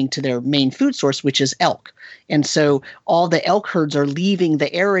happening to their main food source, which is elk. And so all the elk herds are leaving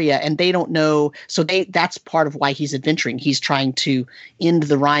the area, and they don't know. So that's part of why he's adventuring. He's trying to end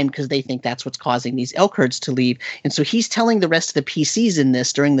the rime because they think that's what's causing these elk herds to leave. And so he's telling the rest of the PCs in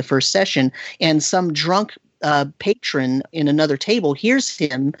this during the first session, and some drunk patron in another table hears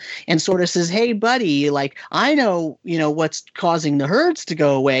him and sort of says, "Hey, buddy, like I know, what's causing the herds to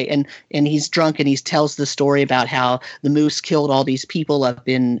go away." And he's drunk, and he tells the story about how the moose killed all these people up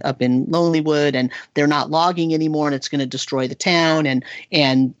in Lonely Wood, and they're not logging anymore, and it's going to destroy the town, and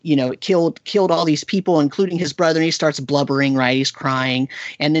it killed all these people, including his brother. And he starts blubbering, right? He's crying,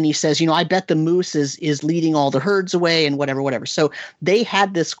 and then he says, "I bet the moose is leading all the herds away," and whatever. So they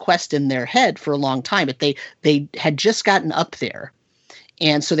had this quest in their head for a long time, but they had just gotten up there.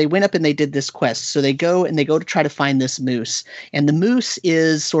 And so they went up and they did this quest. So they go to try to find this moose. And the moose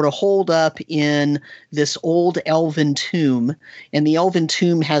is sort of holed up in this old elven tomb. And the elven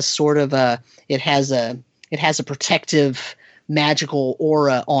tomb has sort of a protective magical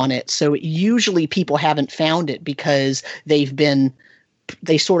aura on it. So usually people haven't found it because they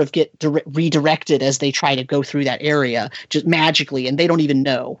sort of get redirected as they try to go through that area just magically, and they don't even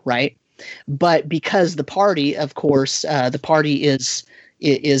know, right? But because the party, of course, the party is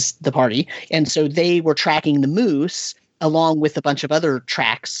the party, and so they were tracking the moose along with a bunch of other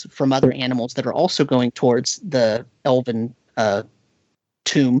tracks from other animals that are also going towards the elven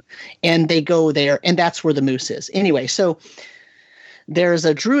tomb, and they go there, and that's where the moose is. Anyway, so there's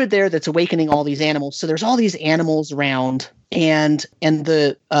a druid there that's awakening all these animals. So there's all these animals around, and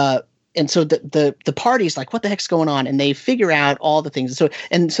so the party's like, what the heck's going on? And they figure out all the things. So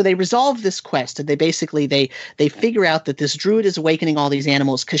they resolve this quest, and they figure out that this druid is awakening all these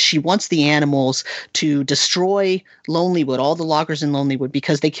animals because she wants the animals to destroy Lonelywood, all the loggers in Lonelywood,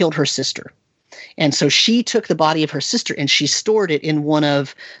 because they killed her sister. And so she took the body of her sister and she stored it in one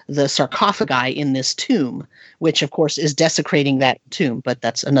of the sarcophagi in this tomb, which of course is desecrating that tomb, but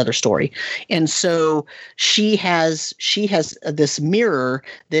that's another story. And so she has this mirror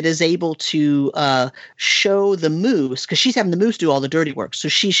that is able to show the moose, because she's having the moose do all the dirty work. So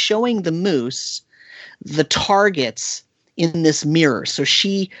she's showing the moose the targets in this mirror. So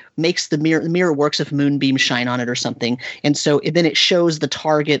she makes the mirror works if moonbeams shine on it or something. And so then it shows the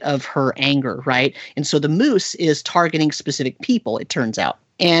target of her anger, right? And so the moose is targeting specific people, it turns out.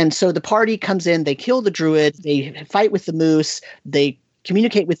 And so the party comes in, they kill the druid, they fight with the moose, they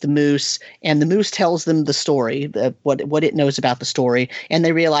communicate with the moose, and the moose tells them the story, what it knows about the story, and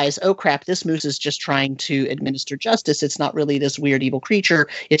they realize, oh crap, this moose is just trying to administer justice. It's not really this weird evil creature.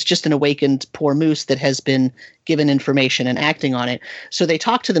 It's just an awakened poor moose that has been given information and acting on it. So they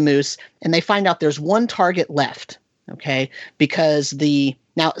talk to the moose, and they find out there's one target left, okay? Because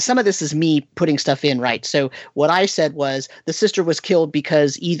now, some of this is me putting stuff in, right? So what I said was the sister was killed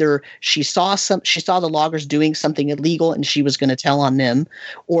because either she saw the loggers doing something illegal and she was going to tell on them,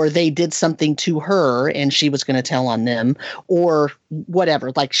 or they did something to her and she was going to tell on them, or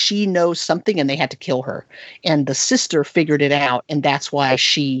whatever. Like she knows something and they had to kill her. And the sister figured it out, and that's why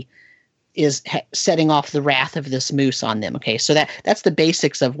she is setting off the wrath of this moose on them. Okay, so that's the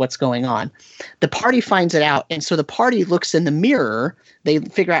basics of what's going on. The party finds it out, and so the party looks in the mirror. They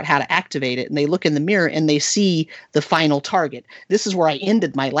figure out how to activate it, and they look in the mirror, and they see the final target. This is where I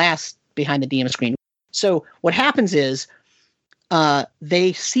ended my last behind the DM screen. So what happens is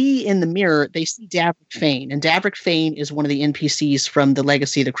they see in the mirror, they see Davric Fane, and Davric Fane is one of the NPCs from the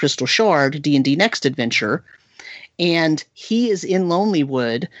Legacy of the Crystal Shard D&D Next adventure. And he is in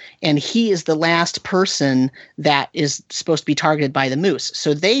Lonelywood, and he is the last person that is supposed to be targeted by the moose.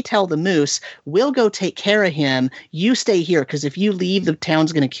 So they tell the moose, we'll go take care of him. You stay here, because if you leave, the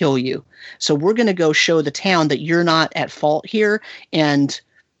town's going to kill you. So we're going to go show the town that you're not at fault here, and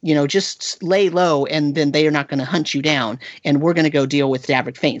just lay low, and then they are not going to hunt you down, and we're going to go deal with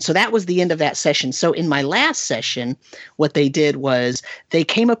Davric Fane. So that was the end of that session. So in my last session, what they did was they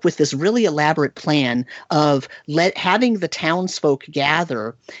came up with this really elaborate plan of having the townsfolk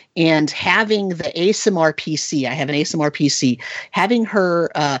gather and having the ASMR PC. I have an ASMR PC, having her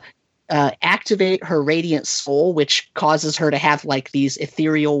activate her radiant soul, which causes her to have like these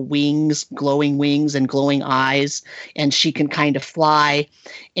ethereal wings, glowing wings and glowing eyes, and she can kind of fly.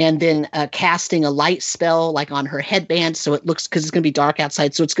 And then casting a light spell like on her headband, so it looks, because it's going to be dark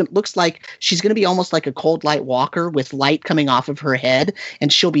outside, so looks like she's going to be almost like a cold light walker with light coming off of her head,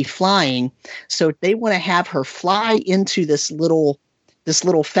 and she'll be flying. So they want to have her fly into this little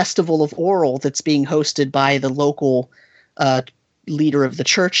festival of Oral that's being hosted by the local leader of the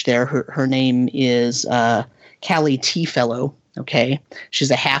church there. Her name is Callie Teafellow. Okay, she's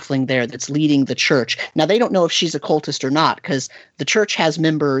a halfling there that's leading the church. Now they don't know if she's a cultist or not, because the church has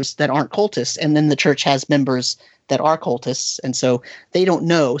members that aren't cultists, and then the church has members that are cultists, and so they don't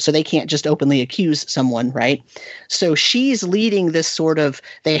know, so they can't just openly accuse someone, right? So she's leading this sort of,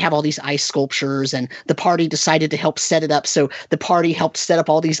 they have all these ice sculptures, and the party decided to help set it up. So the party helped set up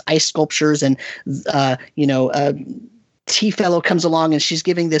all these ice sculptures, and Teafellow comes along and she's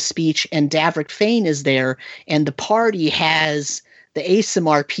giving this speech, and Davric Fane is there, and the party has the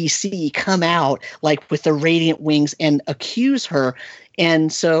ASMR PC come out like with the radiant wings and accuse her.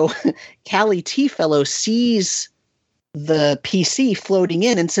 And so Callie Teafellow sees the PC floating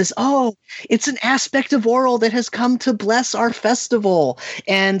in and says, oh, it's an aspect of Oral that has come to bless our festival.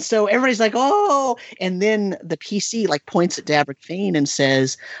 And so everybody's like, oh, and then the PC like points at Davric Fane and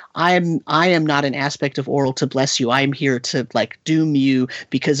says, I am not an aspect of Oral to bless you. I'm here to like doom you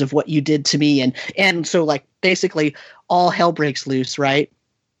because of what you did to me. And so like basically all hell breaks loose, right?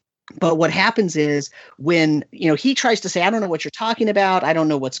 But what happens is when, he tries to say, I don't know what you're talking about. I don't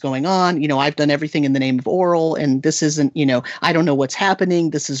know what's going on. I've done everything in the name of Oral, and this isn't, I don't know what's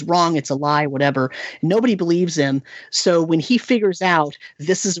happening. This is wrong. It's a lie, whatever. Nobody believes him. So when he figures out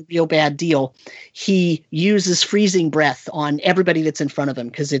this is a real bad deal, he uses freezing breath on everybody that's in front of him,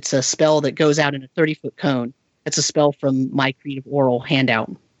 because it's a spell that goes out in a 30-foot cone. It's a spell from my Creative Oral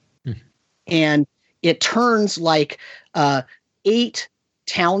handout. And it turns like 8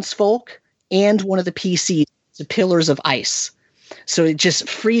 townsfolk and one of the PCs to pillars of ice. So it just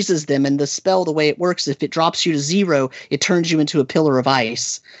freezes them. And the spell, the way it works, if it drops you to 0, it turns you into a pillar of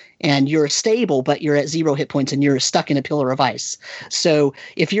ice. And you're stable, but you're at 0 hit points and you're stuck in a pillar of ice. So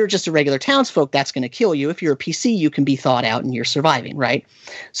if you're just a regular townsfolk, that's going to kill you. If you're a PC, you can be thawed out and you're surviving, right?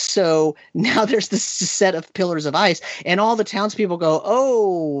 So now there's this set of pillars of ice, and all the townspeople go,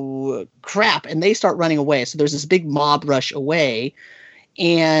 oh, crap, and they start running away. So there's this big mob rush away,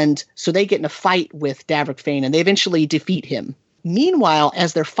 and so they get in a fight with Davrik Fane, and they eventually defeat him. Meanwhile,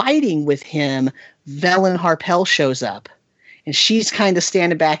 as they're fighting with him, Velen Harpell shows up. And she's kind of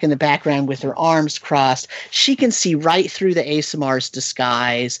standing back in the background with her arms crossed. She can see right through the Aasimar's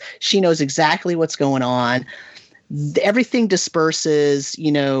disguise. She knows exactly what's going on. Everything disperses. They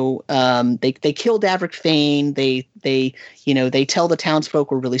kill Davrik Fane. They tell the townsfolk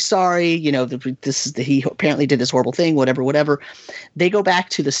we're really sorry. He apparently did this horrible thing. Whatever. They go back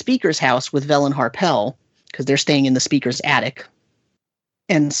to the speaker's house with Velen Harpell because they're staying in the speaker's attic.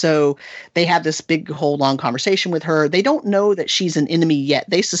 And so they have this big whole long conversation with her. They don't know that she's an enemy yet.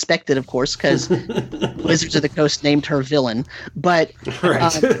 They suspect it, of course, because Wizards of the Coast named her villain. But for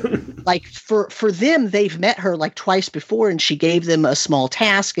them, they've met her like twice before, and she gave them a small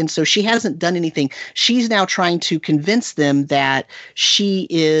task. And so she hasn't done anything. She's now trying to convince them that she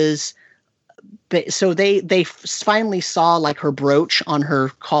is. So they finally saw like her brooch on her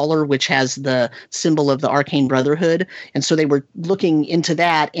collar, which has the symbol of the Arcane Brotherhood. And so they were looking into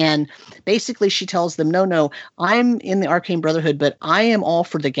that. And basically she tells them, no, I'm in the Arcane Brotherhood, but I am all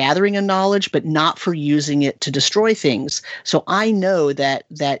for the gathering of knowledge, but not for using it to destroy things. So I know that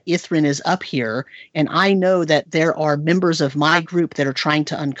Ithrin is up here, and I know that there are members of my group that are trying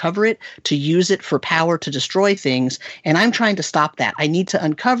to uncover it, to use it for power to destroy things. And I'm trying to stop that. I need to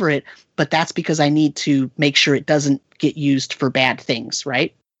uncover it, but that's because I need to make sure it doesn't get used for bad things,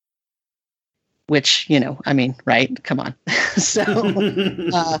 right? Which, right? Come on.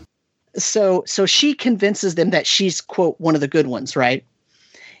 So she convinces them that she's, quote, one of the good ones, right?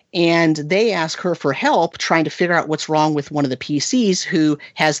 And they ask her for help trying to figure out what's wrong with one of the PCs who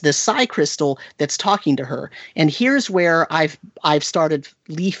has this psi crystal that's talking to her. And here's where I've started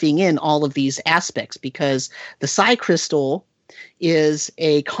leafing in all of these aspects, because the psi crystal is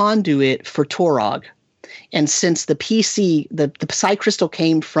a conduit for Torog. And since the PC, the psi crystal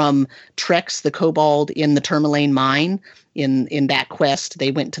came from Trex the Kobold in the Tourmaline mine, in that quest,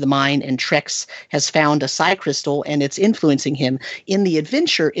 they went to the mine and Trex has found a psi crystal and it's influencing him. In the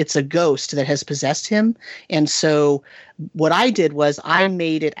adventure, it's a ghost that has possessed him. And so what I did was I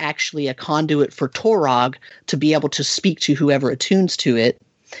made it actually a conduit for Torog to be able to speak to whoever attunes to it.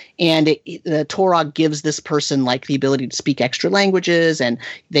 And the Torog gives this person like the ability to speak extra languages, and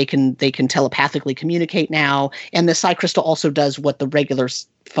they can telepathically communicate now. And the psi crystal also does what the regular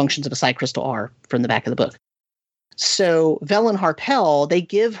functions of a psi crystal are from the back of the book. So Velen Harpell, they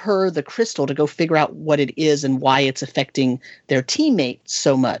give her the crystal to go figure out what it is and why it's affecting their teammates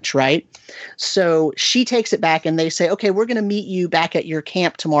so much, right? So she takes it back and they say, okay, we're going to meet you back at your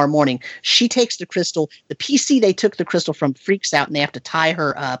camp tomorrow morning. She takes the crystal. The PC they took the crystal from freaks out and they have to tie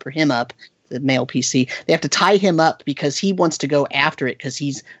her up, or him up, the male PC. They have to tie him up because he wants to go after it because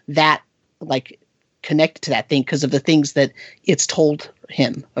he's that like connected to that thing because of the things that it's told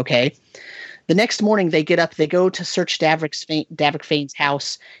him, okay? The next morning, they get up, they go to search Davrik Fane's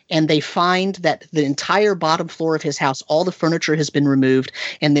house, and they find that the entire bottom floor of his house, all the furniture has been removed,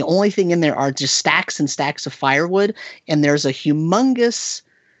 and the only thing in there are just stacks and stacks of firewood, and there's a humongous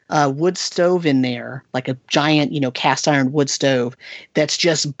wood stove in there, like a giant, cast iron wood stove that's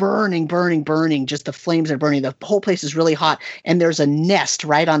just burning, just the flames are burning. The whole place is really hot, and there's a nest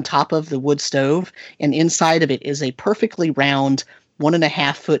right on top of the wood stove, and inside of it is a perfectly round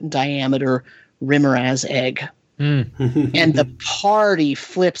 1.5 foot in diameter Rimmeraz egg. And the party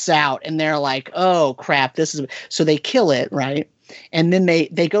flips out and they're like, oh crap, this is, so they kill it, right? And then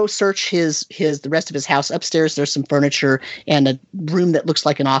they go search the rest of his house. Upstairs there's some furniture and a room that looks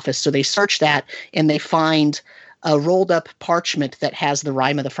like an office. So they search that and they find a rolled up parchment that has the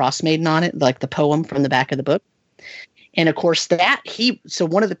Rime of the Frost Maiden on it, like the poem from the back of the book. And of course so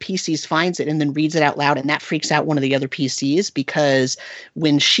one of the PCs finds it and then reads it out loud, and that freaks out one of the other PCs because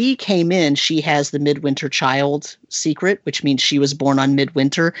when she came in, she has the Midwinter Child secret, which means she was born on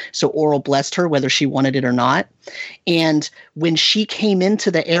Midwinter. So Auril blessed her whether she wanted it or not. And when she came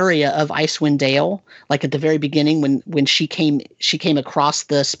into the area of Icewind Dale, like at the very beginning, when she came across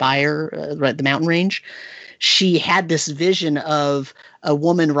the spire, the mountain range, she had this vision of a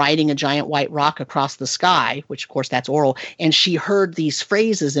woman riding a giant white rock across the sky, which of course that's Auril, and she heard these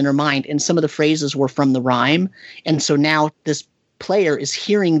phrases in her mind, and some of the phrases were from the Rime. And so now this player is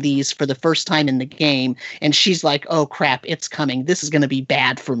hearing these for the first time in the game, and she's like, oh crap, it's coming. This is going to be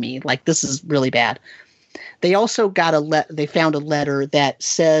bad for me. Like, this is really bad. They also got they found a letter that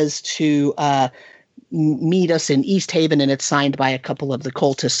says to meet us in East Haven, and it's signed by a couple of the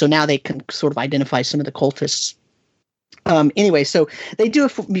cultists. So now they can sort of identify some of the cultists. Anyway, so they do a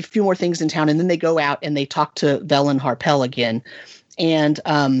few more things in town, and then they go out and they talk to Velen Harpell again. And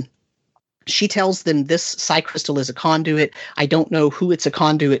she tells them this psi crystal is a conduit. I don't know who it's a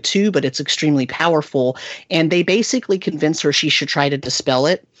conduit to, but it's extremely powerful. And they basically convince her she should try to dispel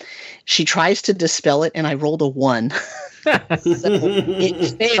it. She tries to dispel it, and I rolled a 1. So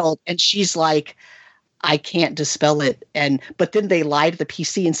it failed, and she's like, I can't dispel it. But then they lie to the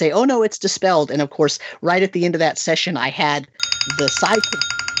PC and say, oh no, it's dispelled. And of course, right at the end of that session, I had the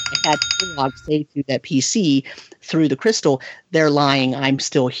I had Turog say to that PC through the crystal, they're lying. I'm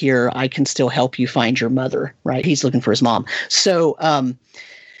still here. I can still help you find your mother, right? He's looking for his mom. So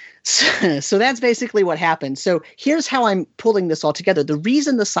that's basically what happened. So here's how I'm pulling this all together. The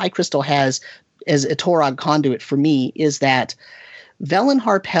reason the psi crystal has as a Torog conduit for me is that Velen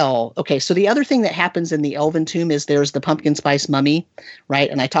Harpell. Okay, so the other thing that happens in the Elven Tomb is there's the pumpkin spice mummy, right?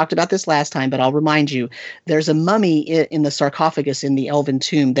 And I talked about this last time, but I'll remind you. There's a mummy in the sarcophagus in the Elven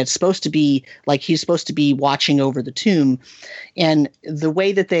Tomb that's supposed to be like he's supposed to be watching over the tomb. And the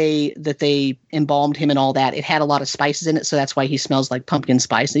way that they embalmed him and all that, it had a lot of spices in it, so that's why he smells like pumpkin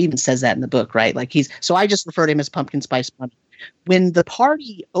spice. It even says that in the book, right? Like so I just refer to him as pumpkin spice mummy. When the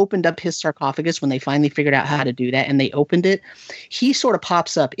party opened up his sarcophagus, when they finally figured out how to do that and they opened it, he sort of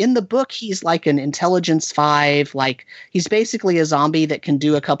pops up. In the book, he's like an intelligence 5, like he's basically a zombie that can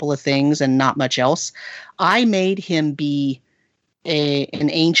do a couple of things and not much else. I made him be an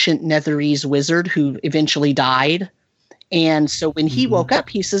ancient Netherese wizard who eventually died. And so when he woke up,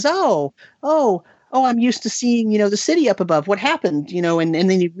 he says, oh, I'm used to seeing, the city up above. What happened? And then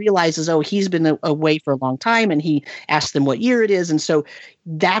he realizes, he's been away for a long time, and he asks them what year it is. And so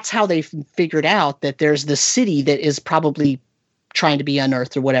that's how they figured out that there's this city that is probably trying to be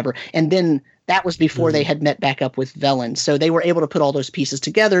unearthed or whatever. And then that was before they had met back up with Velen. So they were able to put all those pieces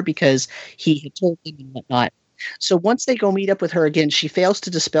together because he had told them and whatnot. So once they go meet up with her again, she fails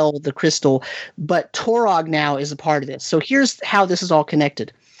to dispel the crystal, but Torog now is a part of this. So here's how this is all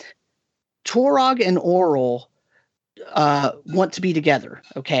connected. Torog and Auril want to be together,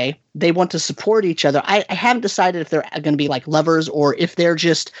 okay? They want to support each other. I haven't decided if they're going to be like lovers or if they're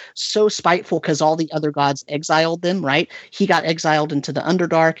just so spiteful because all the other gods exiled them, right? He got exiled into the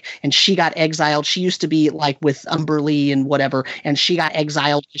Underdark, and she got exiled. She used to be like with Umberlee and whatever, and she got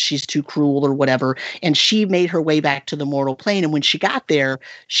exiled because she's too cruel or whatever, and she made her way back to the mortal plane. And when she got there,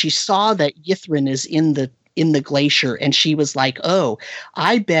 she saw that Yithrin is in the glacier, and she was like, oh,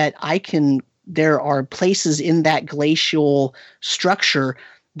 I bet there are places in that glacial structure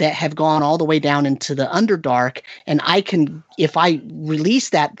that have gone all the way down into the Underdark, and if I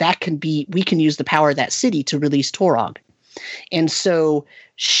release that we can use the power of that city to release Torog. And so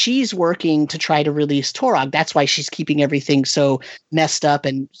she's working to try to release Torog. That's why she's keeping everything so messed up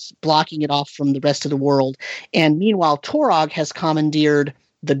and blocking it off from the rest of the world. And meanwhile, Torog has commandeered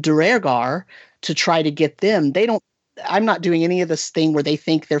the Duergar to try to get them. I'm not doing any of this thing where they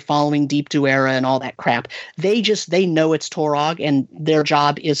think they're following Deep Duerra and all that crap. They know it's Torog, and their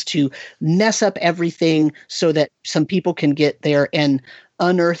job is to mess up everything so that some people can get there and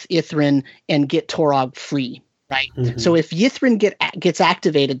unearth Yithrin and get Torog free, right? Mm-hmm. So if Yithrin gets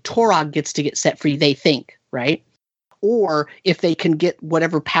activated, Torog gets to get set free, they think, right? Or if they can get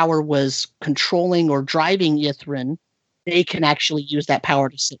whatever power was controlling or driving Yithrin, they can actually use that power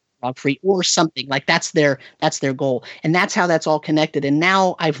to set Torog free or something. Like that's their goal. And that's how that's all connected. And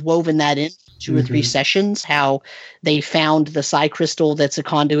now I've woven that in 2 or 3 sessions, how they found the psi crystal that's a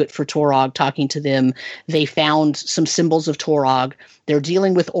conduit for Torog talking to them. They found some symbols of Torog. They're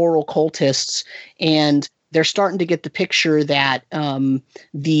dealing with Auril cultists, and they're starting to get the picture that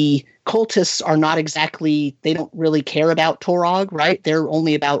the cultists are not exactly, they don't really care about Torog, right? They're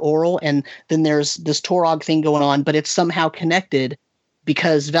only about Auril. And then there's this Torog thing going on, but it's somehow connected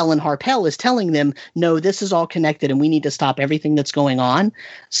because Velen Harpell is telling them, no, this is all connected and we need to stop everything that's going on.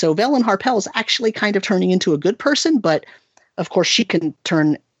 So Velen Harpell is actually kind of turning into a good person, but of course she can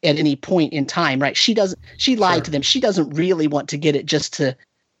turn at any point in time, right? She lied to them. She doesn't really want to get it just to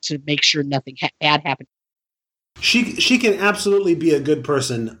make sure nothing bad happens. She can absolutely be a good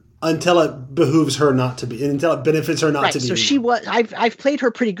person until it behooves her not to be, until it benefits her not to be. So she was. I've played her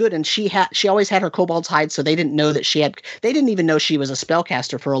pretty good, and she always had her kobold's hide, so they didn't know that they didn't even know she was a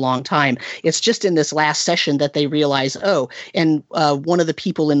spellcaster for a long time. It's just in this last session that they realize, and one of the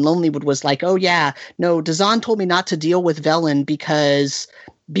people in Lonelywood was like, oh yeah, no, Dazan told me not to deal with Velen because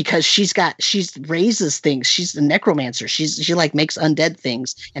she raises things. She's a necromancer. She like makes undead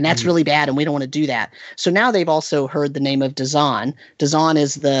things, and that's really bad, and we don't want to do that. So now they've also heard the name of Dazan. Dazan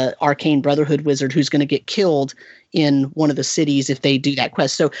is the Arcane Brotherhood wizard who's going to get killed in one of the cities if they do that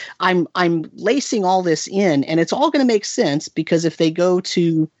quest. So I'm lacing all this in, and it's all going to make sense because if they go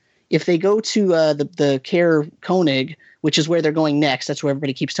to the Caer Konig, which is where they're going next, that's where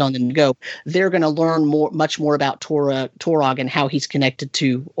everybody keeps telling them to go, they're going to learn much more about Torog and how he's connected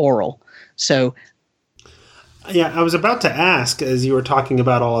to Auril. So, yeah, I was about to ask, as you were talking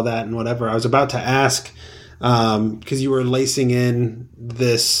about all of that and whatever, I was about to ask, because you were lacing in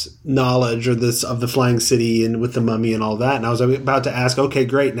this knowledge of the Flying City and with the mummy and all that, and I was about to ask, okay,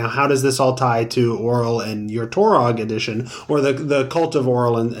 great, now how does this all tie to Auril and your Torog edition, or the Cult of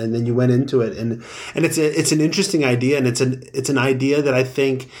Auril, and then you went into it, and it's an interesting idea, and it's an idea that I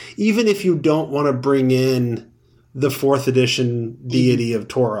think, even if you don't want to bring in the 4th edition deity of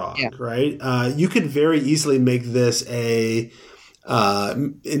Torog, right, you could very easily make this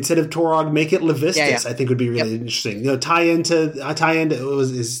instead of Torog, make it Levistus. I think would be really interesting. Tie into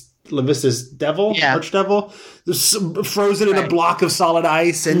is Levistus devil, archdevil, frozen in a block of solid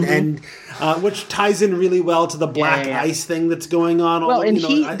ice, and which ties in really well to the black ice thing that's going on. Well,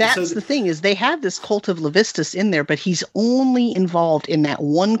 that's the thing is they have this cult of Levistus in there, but he's only involved in that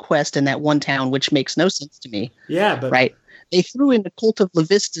one quest in that one town, which makes no sense to me. Yeah, but right, they threw in the cult of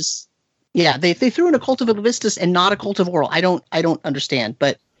Levistus. Yeah, they threw in a cult of Levistus and not a cult of Auril. I don't understand,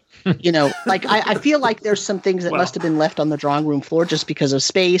 but like I feel like there's some things that must have been left on the drawing room floor just because of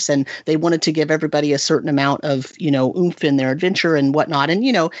space, and they wanted to give everybody a certain amount of oomph in their adventure and whatnot. And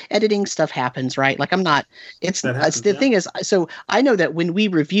editing stuff happens, right? Like the thing is, so I know that when we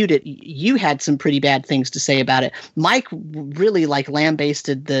reviewed it, you had some pretty bad things to say about it. Mike really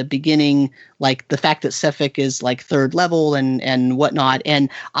lambasted the beginning, like the fact that Sefik is like 3rd level and whatnot. And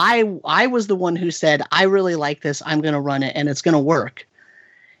I was the one who said, I really like this. I'm going to run it and it's going to work.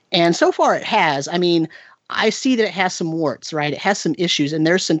 And so far it has. I mean, I see that it has some warts, right? It has some issues, and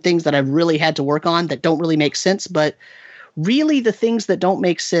there's some things that I've really had to work on that don't really make sense. But really the things that don't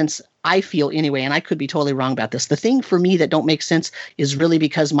make sense, I feel anyway, and I could be totally wrong about this, the thing for me that don't make sense is really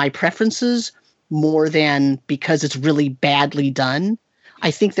because my preferences more than because it's really badly done.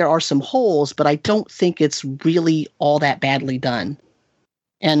 I think there are some holes, but I don't think it's really all that badly done.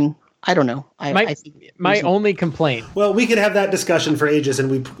 And I don't know. My only complaint. Well, we could have that discussion for ages,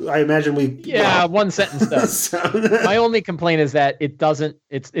 and I imagine we. Yeah, one sentence though. My only complaint is that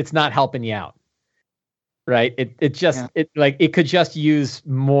it's not helping you out, right? It could just use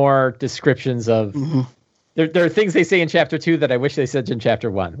more descriptions of. Mm-hmm. There are things they say in chapter 2 that I wish they said in chapter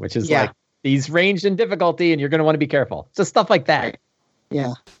 1, which is like these ranged in difficulty, and you're going to want to be careful. So stuff like that.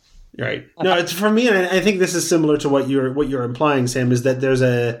 Yeah. Right. No, it's for me, and I think this is similar to what you're implying, Sam, is that there's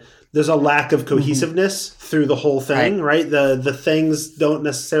a lack of cohesiveness through the whole thing, right? The things don't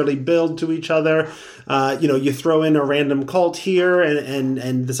necessarily build to each other. You throw in a random cult here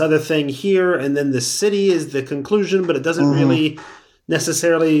and this other thing here, and then the city is the conclusion, but it doesn't really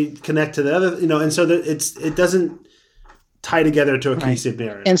necessarily connect to the other, and so it doesn't tie together to a cohesive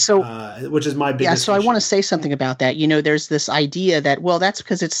narrative. And so, which is my biggest issue. I want to say something about that. There's this idea that, well, that's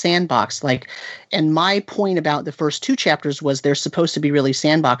because it's sandbox. And my point about the first 2 chapters was they're supposed to be really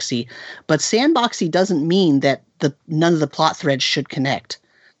sandboxy, but sandboxy doesn't mean that none of the plot threads should connect.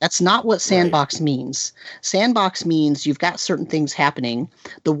 That's not what sandbox means. Sandbox means you've got certain things happening.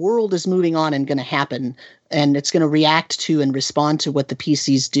 The world is moving on and going to happen, and it's going to react to and respond to what the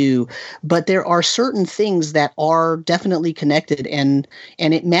PCs do. But there are certain things that are definitely connected, and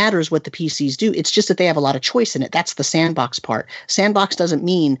it matters what the PCs do. It's just that they have a lot of choice in it. That's the sandbox part. Sandbox doesn't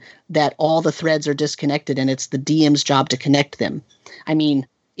mean that all the threads are disconnected and it's the DM's job to connect them. I mean,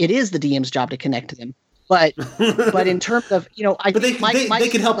 it is the DM's job to connect them. But in terms of, I think they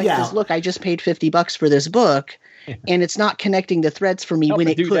can help you out. Look, I just paid $50 for this book, and it's not connecting the threads for me when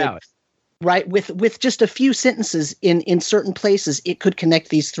it could. Out. Right, with just a few sentences in certain places, it could connect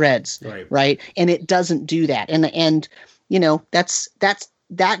these threads. Right, and it doesn't do that. And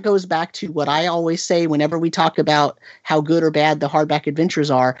that goes back to what I always say whenever we talk about how good or bad the hardback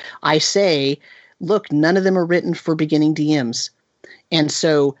adventures are. I say, look, none of them are written for beginning DMs. And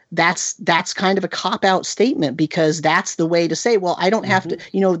so that's kind of a cop-out statement, because that's the way to say, well, I don't have to,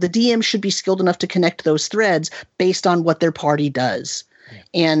 the DM should be skilled enough to connect those threads based on what their party does.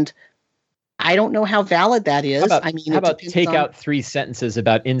 And I don't know how valid that is. How about take out 3 sentences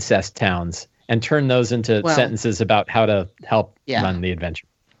about incest towns and turn those into sentences about how to help run the adventure?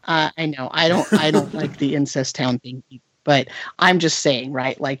 I know. I don't like the incest town thing, but I'm just saying,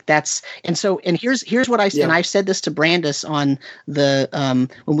 right? Like that's, and here's what I said. And I've said this to Brandis on the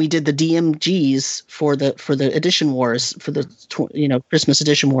when we did the DMGs for the edition wars, for the Christmas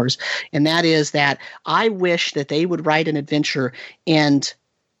edition wars, and that is that I wish that they would write an adventure and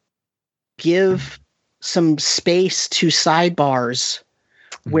give some space to sidebars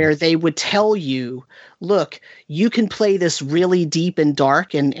where they would tell you, look, you can play this really deep and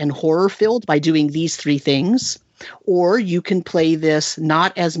dark and horror filled by doing these 3 things, or you can play this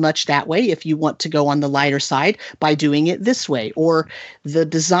not as much that way if you want to go on the lighter side by doing it this way, or the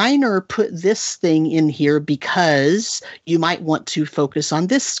designer put this thing in here because you might want to focus on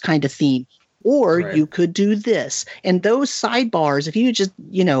this kind of theme. Or you could do this. And those sidebars, if you just,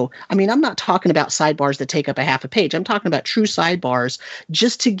 I'm not talking about sidebars that take up a half a page. I'm talking about true sidebars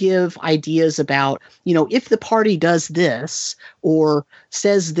just to give ideas about, if the party does this or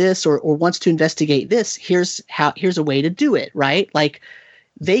says this or wants to investigate this, here's a way to do it, right? Like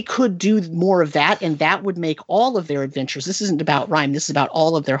they could do more of that, and that would make all of their adventures. This isn't about Rime. This is about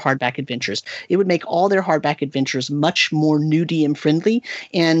all of their hardback adventures. It would make all their hardback adventures much more new DM friendly.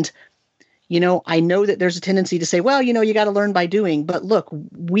 And I know that there's a tendency to say, well, you got to learn by doing. But look,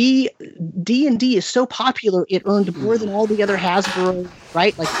 D&D is so popular, it earned more than all the other Hasbro,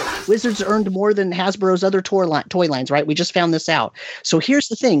 right? Like Wizards earned more than Hasbro's other toy lines, right? We just found this out. So here's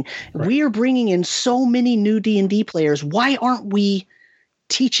the thing. Right. We are bringing in so many new D&D players. Why aren't we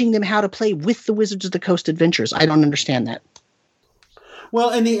teaching them how to play with the Wizards of the Coast adventures? I don't understand that.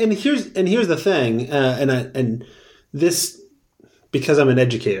 Well, and here's the thing, and this, because I'm an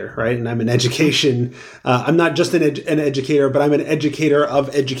educator, right? And I'm an education, I'm not just an educator, but I'm an educator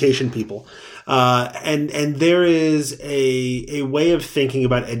of education people. And there is a way of thinking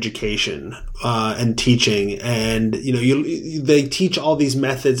about education, and teaching. And, they teach all these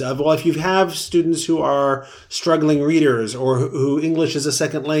methods of, well, if you have students who are struggling readers or who English is a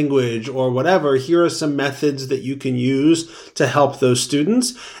second language or whatever, here are some methods that you can use to help those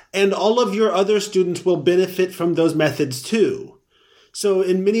students. And all of your other students will benefit from those methods too. So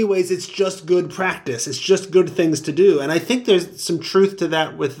in many ways, it's just good practice. It's just good things to do. And I think there's some truth to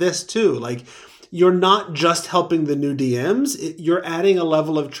that with this too. Like, you're not just helping the new DMs. You're adding a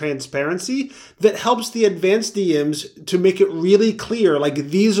level of transparency that helps the advanced DMs to make it really clear, like,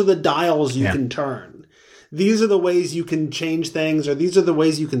 these are the dials you can turn. These are the ways you can change things, or these are the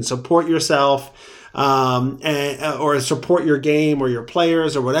ways you can support yourself, or support your game or your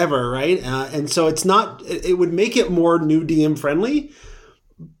players or whatever, right? And so it would make it more new DM friendly,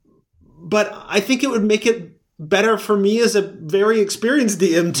 but I think it would make it better for me as a very experienced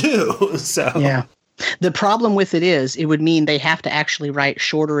DM too. So yeah. The problem with it is it would mean they have to actually write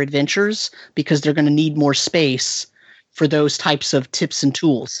shorter adventures because they're going to need more space for those types of tips and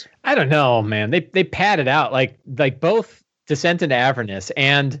tools. I don't know, man. They pad it out like both Descent into Avernus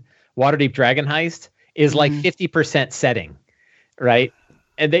and Waterdeep Dragon Heist is like 50% setting, right?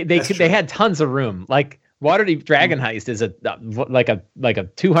 And they had tons of room. Like Waterdeep Dragon Heist is a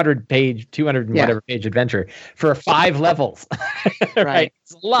 200 whatever page adventure for 5 levels, right?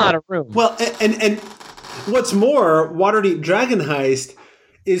 It's a lot of room. Well, and what's more, Waterdeep Dragon Heist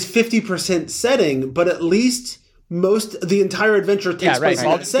is 50% setting, but at least the entire adventure takes place in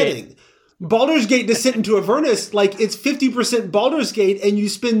that setting. Baldur's Gate Descent into Avernus, like, it's 50% Baldur's Gate, and you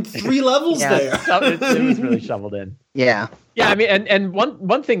spend 3 levels there. It was really shoveled in. Yeah. Yeah, I mean, and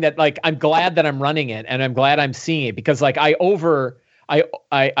one thing that, like, I'm glad that I'm running it, and I'm glad I'm seeing it, because, like, I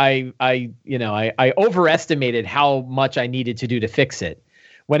overestimated how much I needed to do to fix it,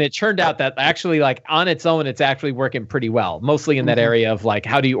 when it turned out that actually, like, on its own, it's actually working pretty well, mostly in that area of, like,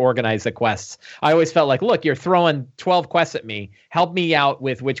 how do you organize the quests? I always felt like, look, you're throwing 12 quests at me. Help me out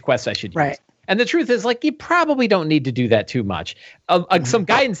with which quests I should use. Right. And the truth is, like, you probably don't need to do that too much. Some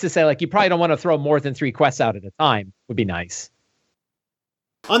guidance to say, like, you probably don't want to throw more than 3 quests out at a time would be nice.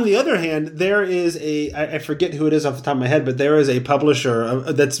 On the other hand, there is I forget who it is off the top of my head, but there is a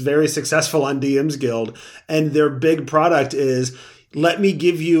publisher that's very successful on DM's Guild, and their big product is, let me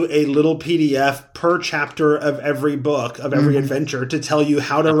give you a little PDF per chapter of every book, of every adventure, to tell you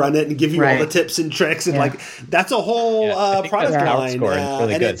how to run it and give you all the tips and tricks. And like, that's a whole product line. It's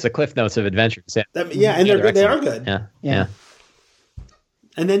really good. It's the Cliff Notes of adventures. And they are good. Yeah.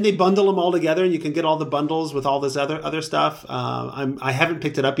 And then they bundle them all together, and you can get all the bundles with all this other stuff. I haven't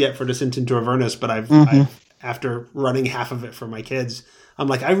picked it up yet for Descent into Avernus, but I've after running half of it for my kids, I'm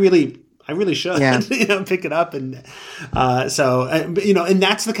like, I I really should, pick it up. And and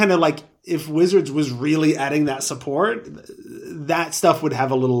that's the kind of like, if Wizards was really adding that support, that stuff would have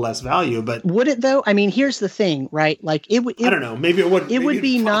a little less value. But would it though? I mean, here's the thing, right? Like I don't know. Maybe it would. It would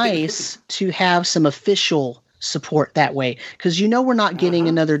be nice to have some official support that way, because we're not getting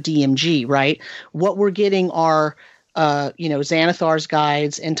another DMG, right? What we're getting are Xanathar's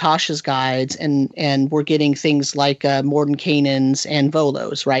guides and Tasha's guides, and we're getting things like Mordenkainen's and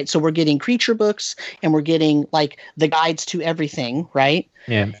Volo's, right? So we're getting creature books, and we're getting like the guides to everything, right?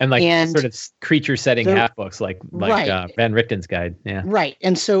 Yeah, and sort of creature setting half books, like right. Van Richten's guide. Yeah, right.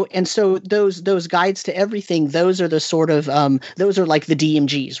 And so those guides to everything, those are the sort of those are like the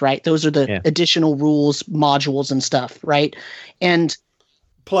DMGs, right? Those are the additional rules, modules, and stuff, right? And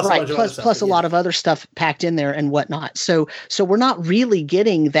plus a lot of other stuff packed in there and whatnot. So we're not really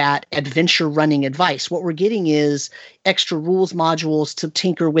getting that adventure running advice. What we're getting is extra rules modules to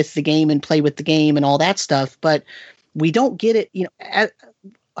tinker with the game and play with the game and all that stuff. But we don't get it.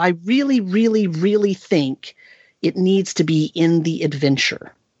 I really, really, really think it needs to be in the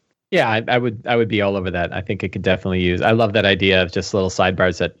adventure. Yeah, I would be all over that. I think it could definitely use. I love that idea of just little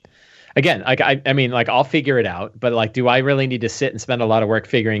sidebars that. Again, like I mean, like I'll figure it out, but like, do I really need to sit and spend a lot of work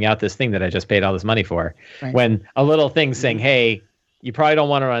figuring out this thing that I just paid all this money for? Right. When a little thing saying, "Hey, you probably don't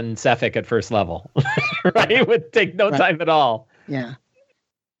want to run Sefik at first level," right? It would take no time at all. Yeah.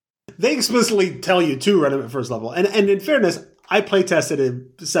 They explicitly tell you to run it at first level, and in fairness, I play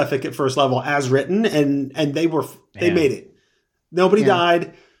tested Sefik at first level as written, and they made it. Nobody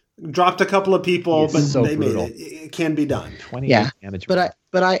died. Dropped a couple of people, but they brutal. Made it. It can be done. 20 damage. But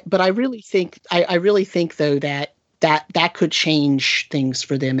I really think though that could change things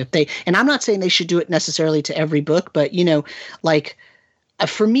for them if they. And I'm not saying they should do it necessarily to every book, but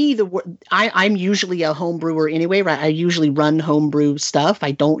for me, I'm usually a home brewer anyway, right? I usually run homebrew stuff.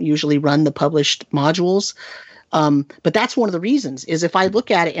 I don't usually run the published modules. But that's one of the reasons is if I look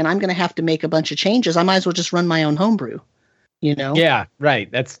at it and I'm going to have to make a bunch of changes, I might as well just run my own homebrew. Yeah,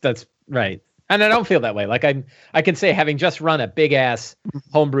 right. That's right. And I don't feel that way. Like I can say, having just run a big ass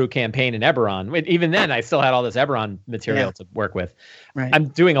homebrew campaign in Eberron, even then I still had all this Eberron material to work with. Right. I'm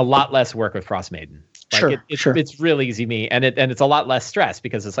doing a lot less work with Frostmaiden. Like it's really easy me, and it's a lot less stress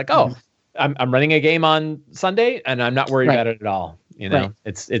because it's like, I'm running a game on Sunday and I'm not worried about it at all.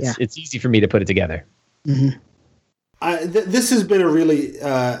 It's easy for me to put it together. Mm-hmm. This has been a really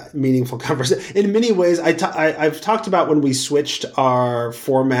meaningful conversation. In many ways, I've talked about when we switched our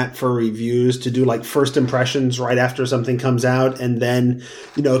format for reviews to do like first impressions right after something comes out, and then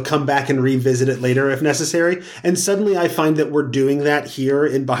come back and revisit it later if necessary. And suddenly, I find that we're doing that here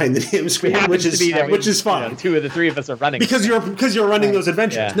in Behind the DM Screen, which is fun. Two of the three of us are running because you're running those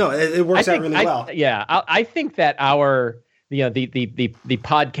adventures. Yeah. No, it works out really well. I think that our the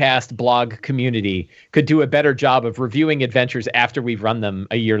podcast blog community could do a better job of reviewing adventures after we've run them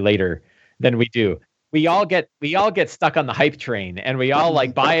a year later than we do. We all get stuck on the hype train, and we all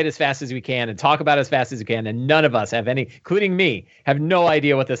like buy it as fast as we can and talk about it as fast as we can, and none of us have any, including me, have no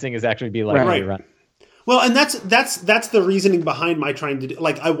idea what this thing is actually be like when we run. Well, and that's the reasoning behind my trying to do.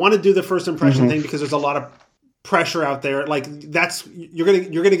 Like, I want to do the first impression thing because there's a lot of pressure out there. Like, you're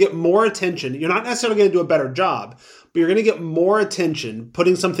gonna get more attention. You're not necessarily going to do a better job, but you're going to get more attention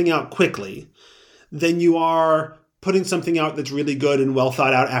putting something out quickly than you are putting something out that's really good and well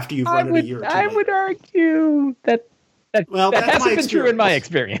thought out after you've run it a year or two. I would argue that hasn't been true in my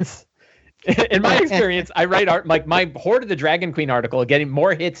experience. In my experience, I write art like my Hoard of the Dragon Queen article getting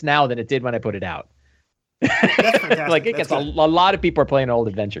more hits now than it did when I put it out. That's fantastic. Like it gets a lot of people are playing Old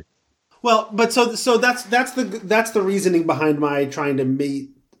Adventure. Well, but so that's the reasoning behind my trying to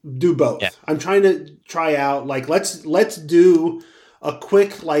do both. Yeah. I'm trying to try out like let's do a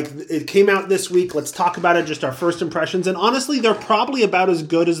quick, like, it came out this week, let's talk about it, just our first impressions. And honestly, they're probably about as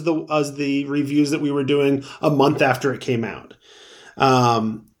good as the reviews that we were doing a month after it came out.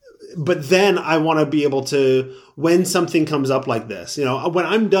 But then I want to be able to, when something comes up like this, when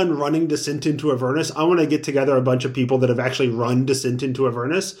I'm done running Descent into Avernus, I want to get together a bunch of people that have actually run Descent into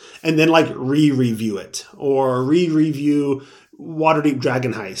Avernus and then like re-review it or re-review Waterdeep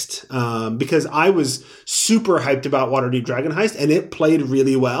Dragon Heist, because I was super hyped about Waterdeep Dragon Heist and it played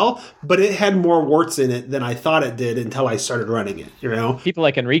really well, but it had more warts in it than I thought it did until I started running it. People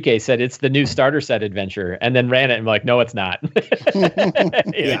like Enrique said it's the new starter set adventure, and then ran it and like, no, it's not.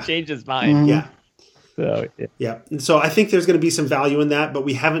 It changed his mind. Yeah. So And so I think there's going to be some value in that, but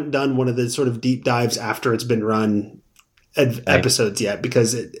we haven't done one of the sort of deep dives after it's been run episodes yet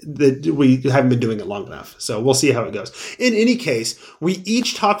because we haven't been doing it long enough. So we'll see how it goes. In any case, we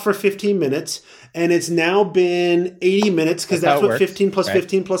each talk for 15 minutes. And it's now been 80 minutes because that's what 15 plus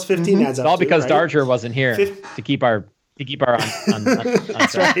 15 plus 15 adds up to. All because Darger wasn't here to keep our on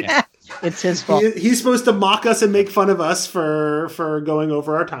That's right. Yeah. It's his fault. He's supposed to mock us and make fun of us for going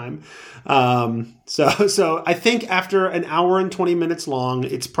over our time. So I think after an hour and 20 minutes long,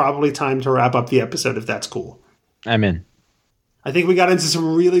 it's probably time to wrap up the episode if that's cool. I'm in. I think we got into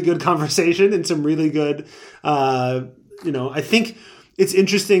some really good conversation and some really good, I think it's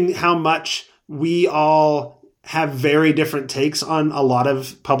interesting how much we all have very different takes on a lot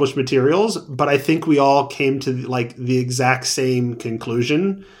of published materials, but I think we all came to like the exact same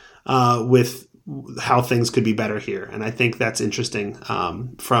conclusion with how things could be better here. And I think that's interesting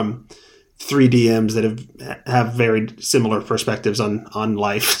from three DMs that have very similar perspectives on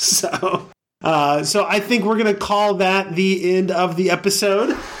life. So I think we're going to call that the end of the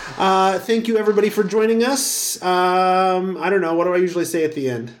episode. Thank you everybody for joining us. I don't know. What do I usually say at the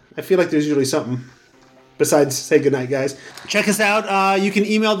end? I feel like there's usually something besides say goodnight, guys. Check us out. You can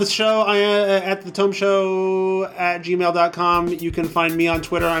email the show at thetomeshow@gmail.com. You can find me on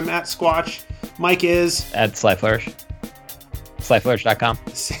Twitter. I'm at Squatch. Mike is at Slyflourish. Slyflourish.com.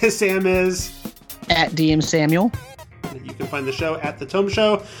 Sam is at DM Samuel. You can find the show at The Tome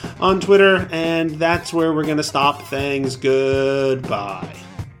Show on Twitter, and that's where we're going to stop things. Goodbye.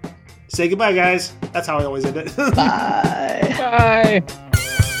 Say goodbye, guys. That's how I always end it. Bye. Bye.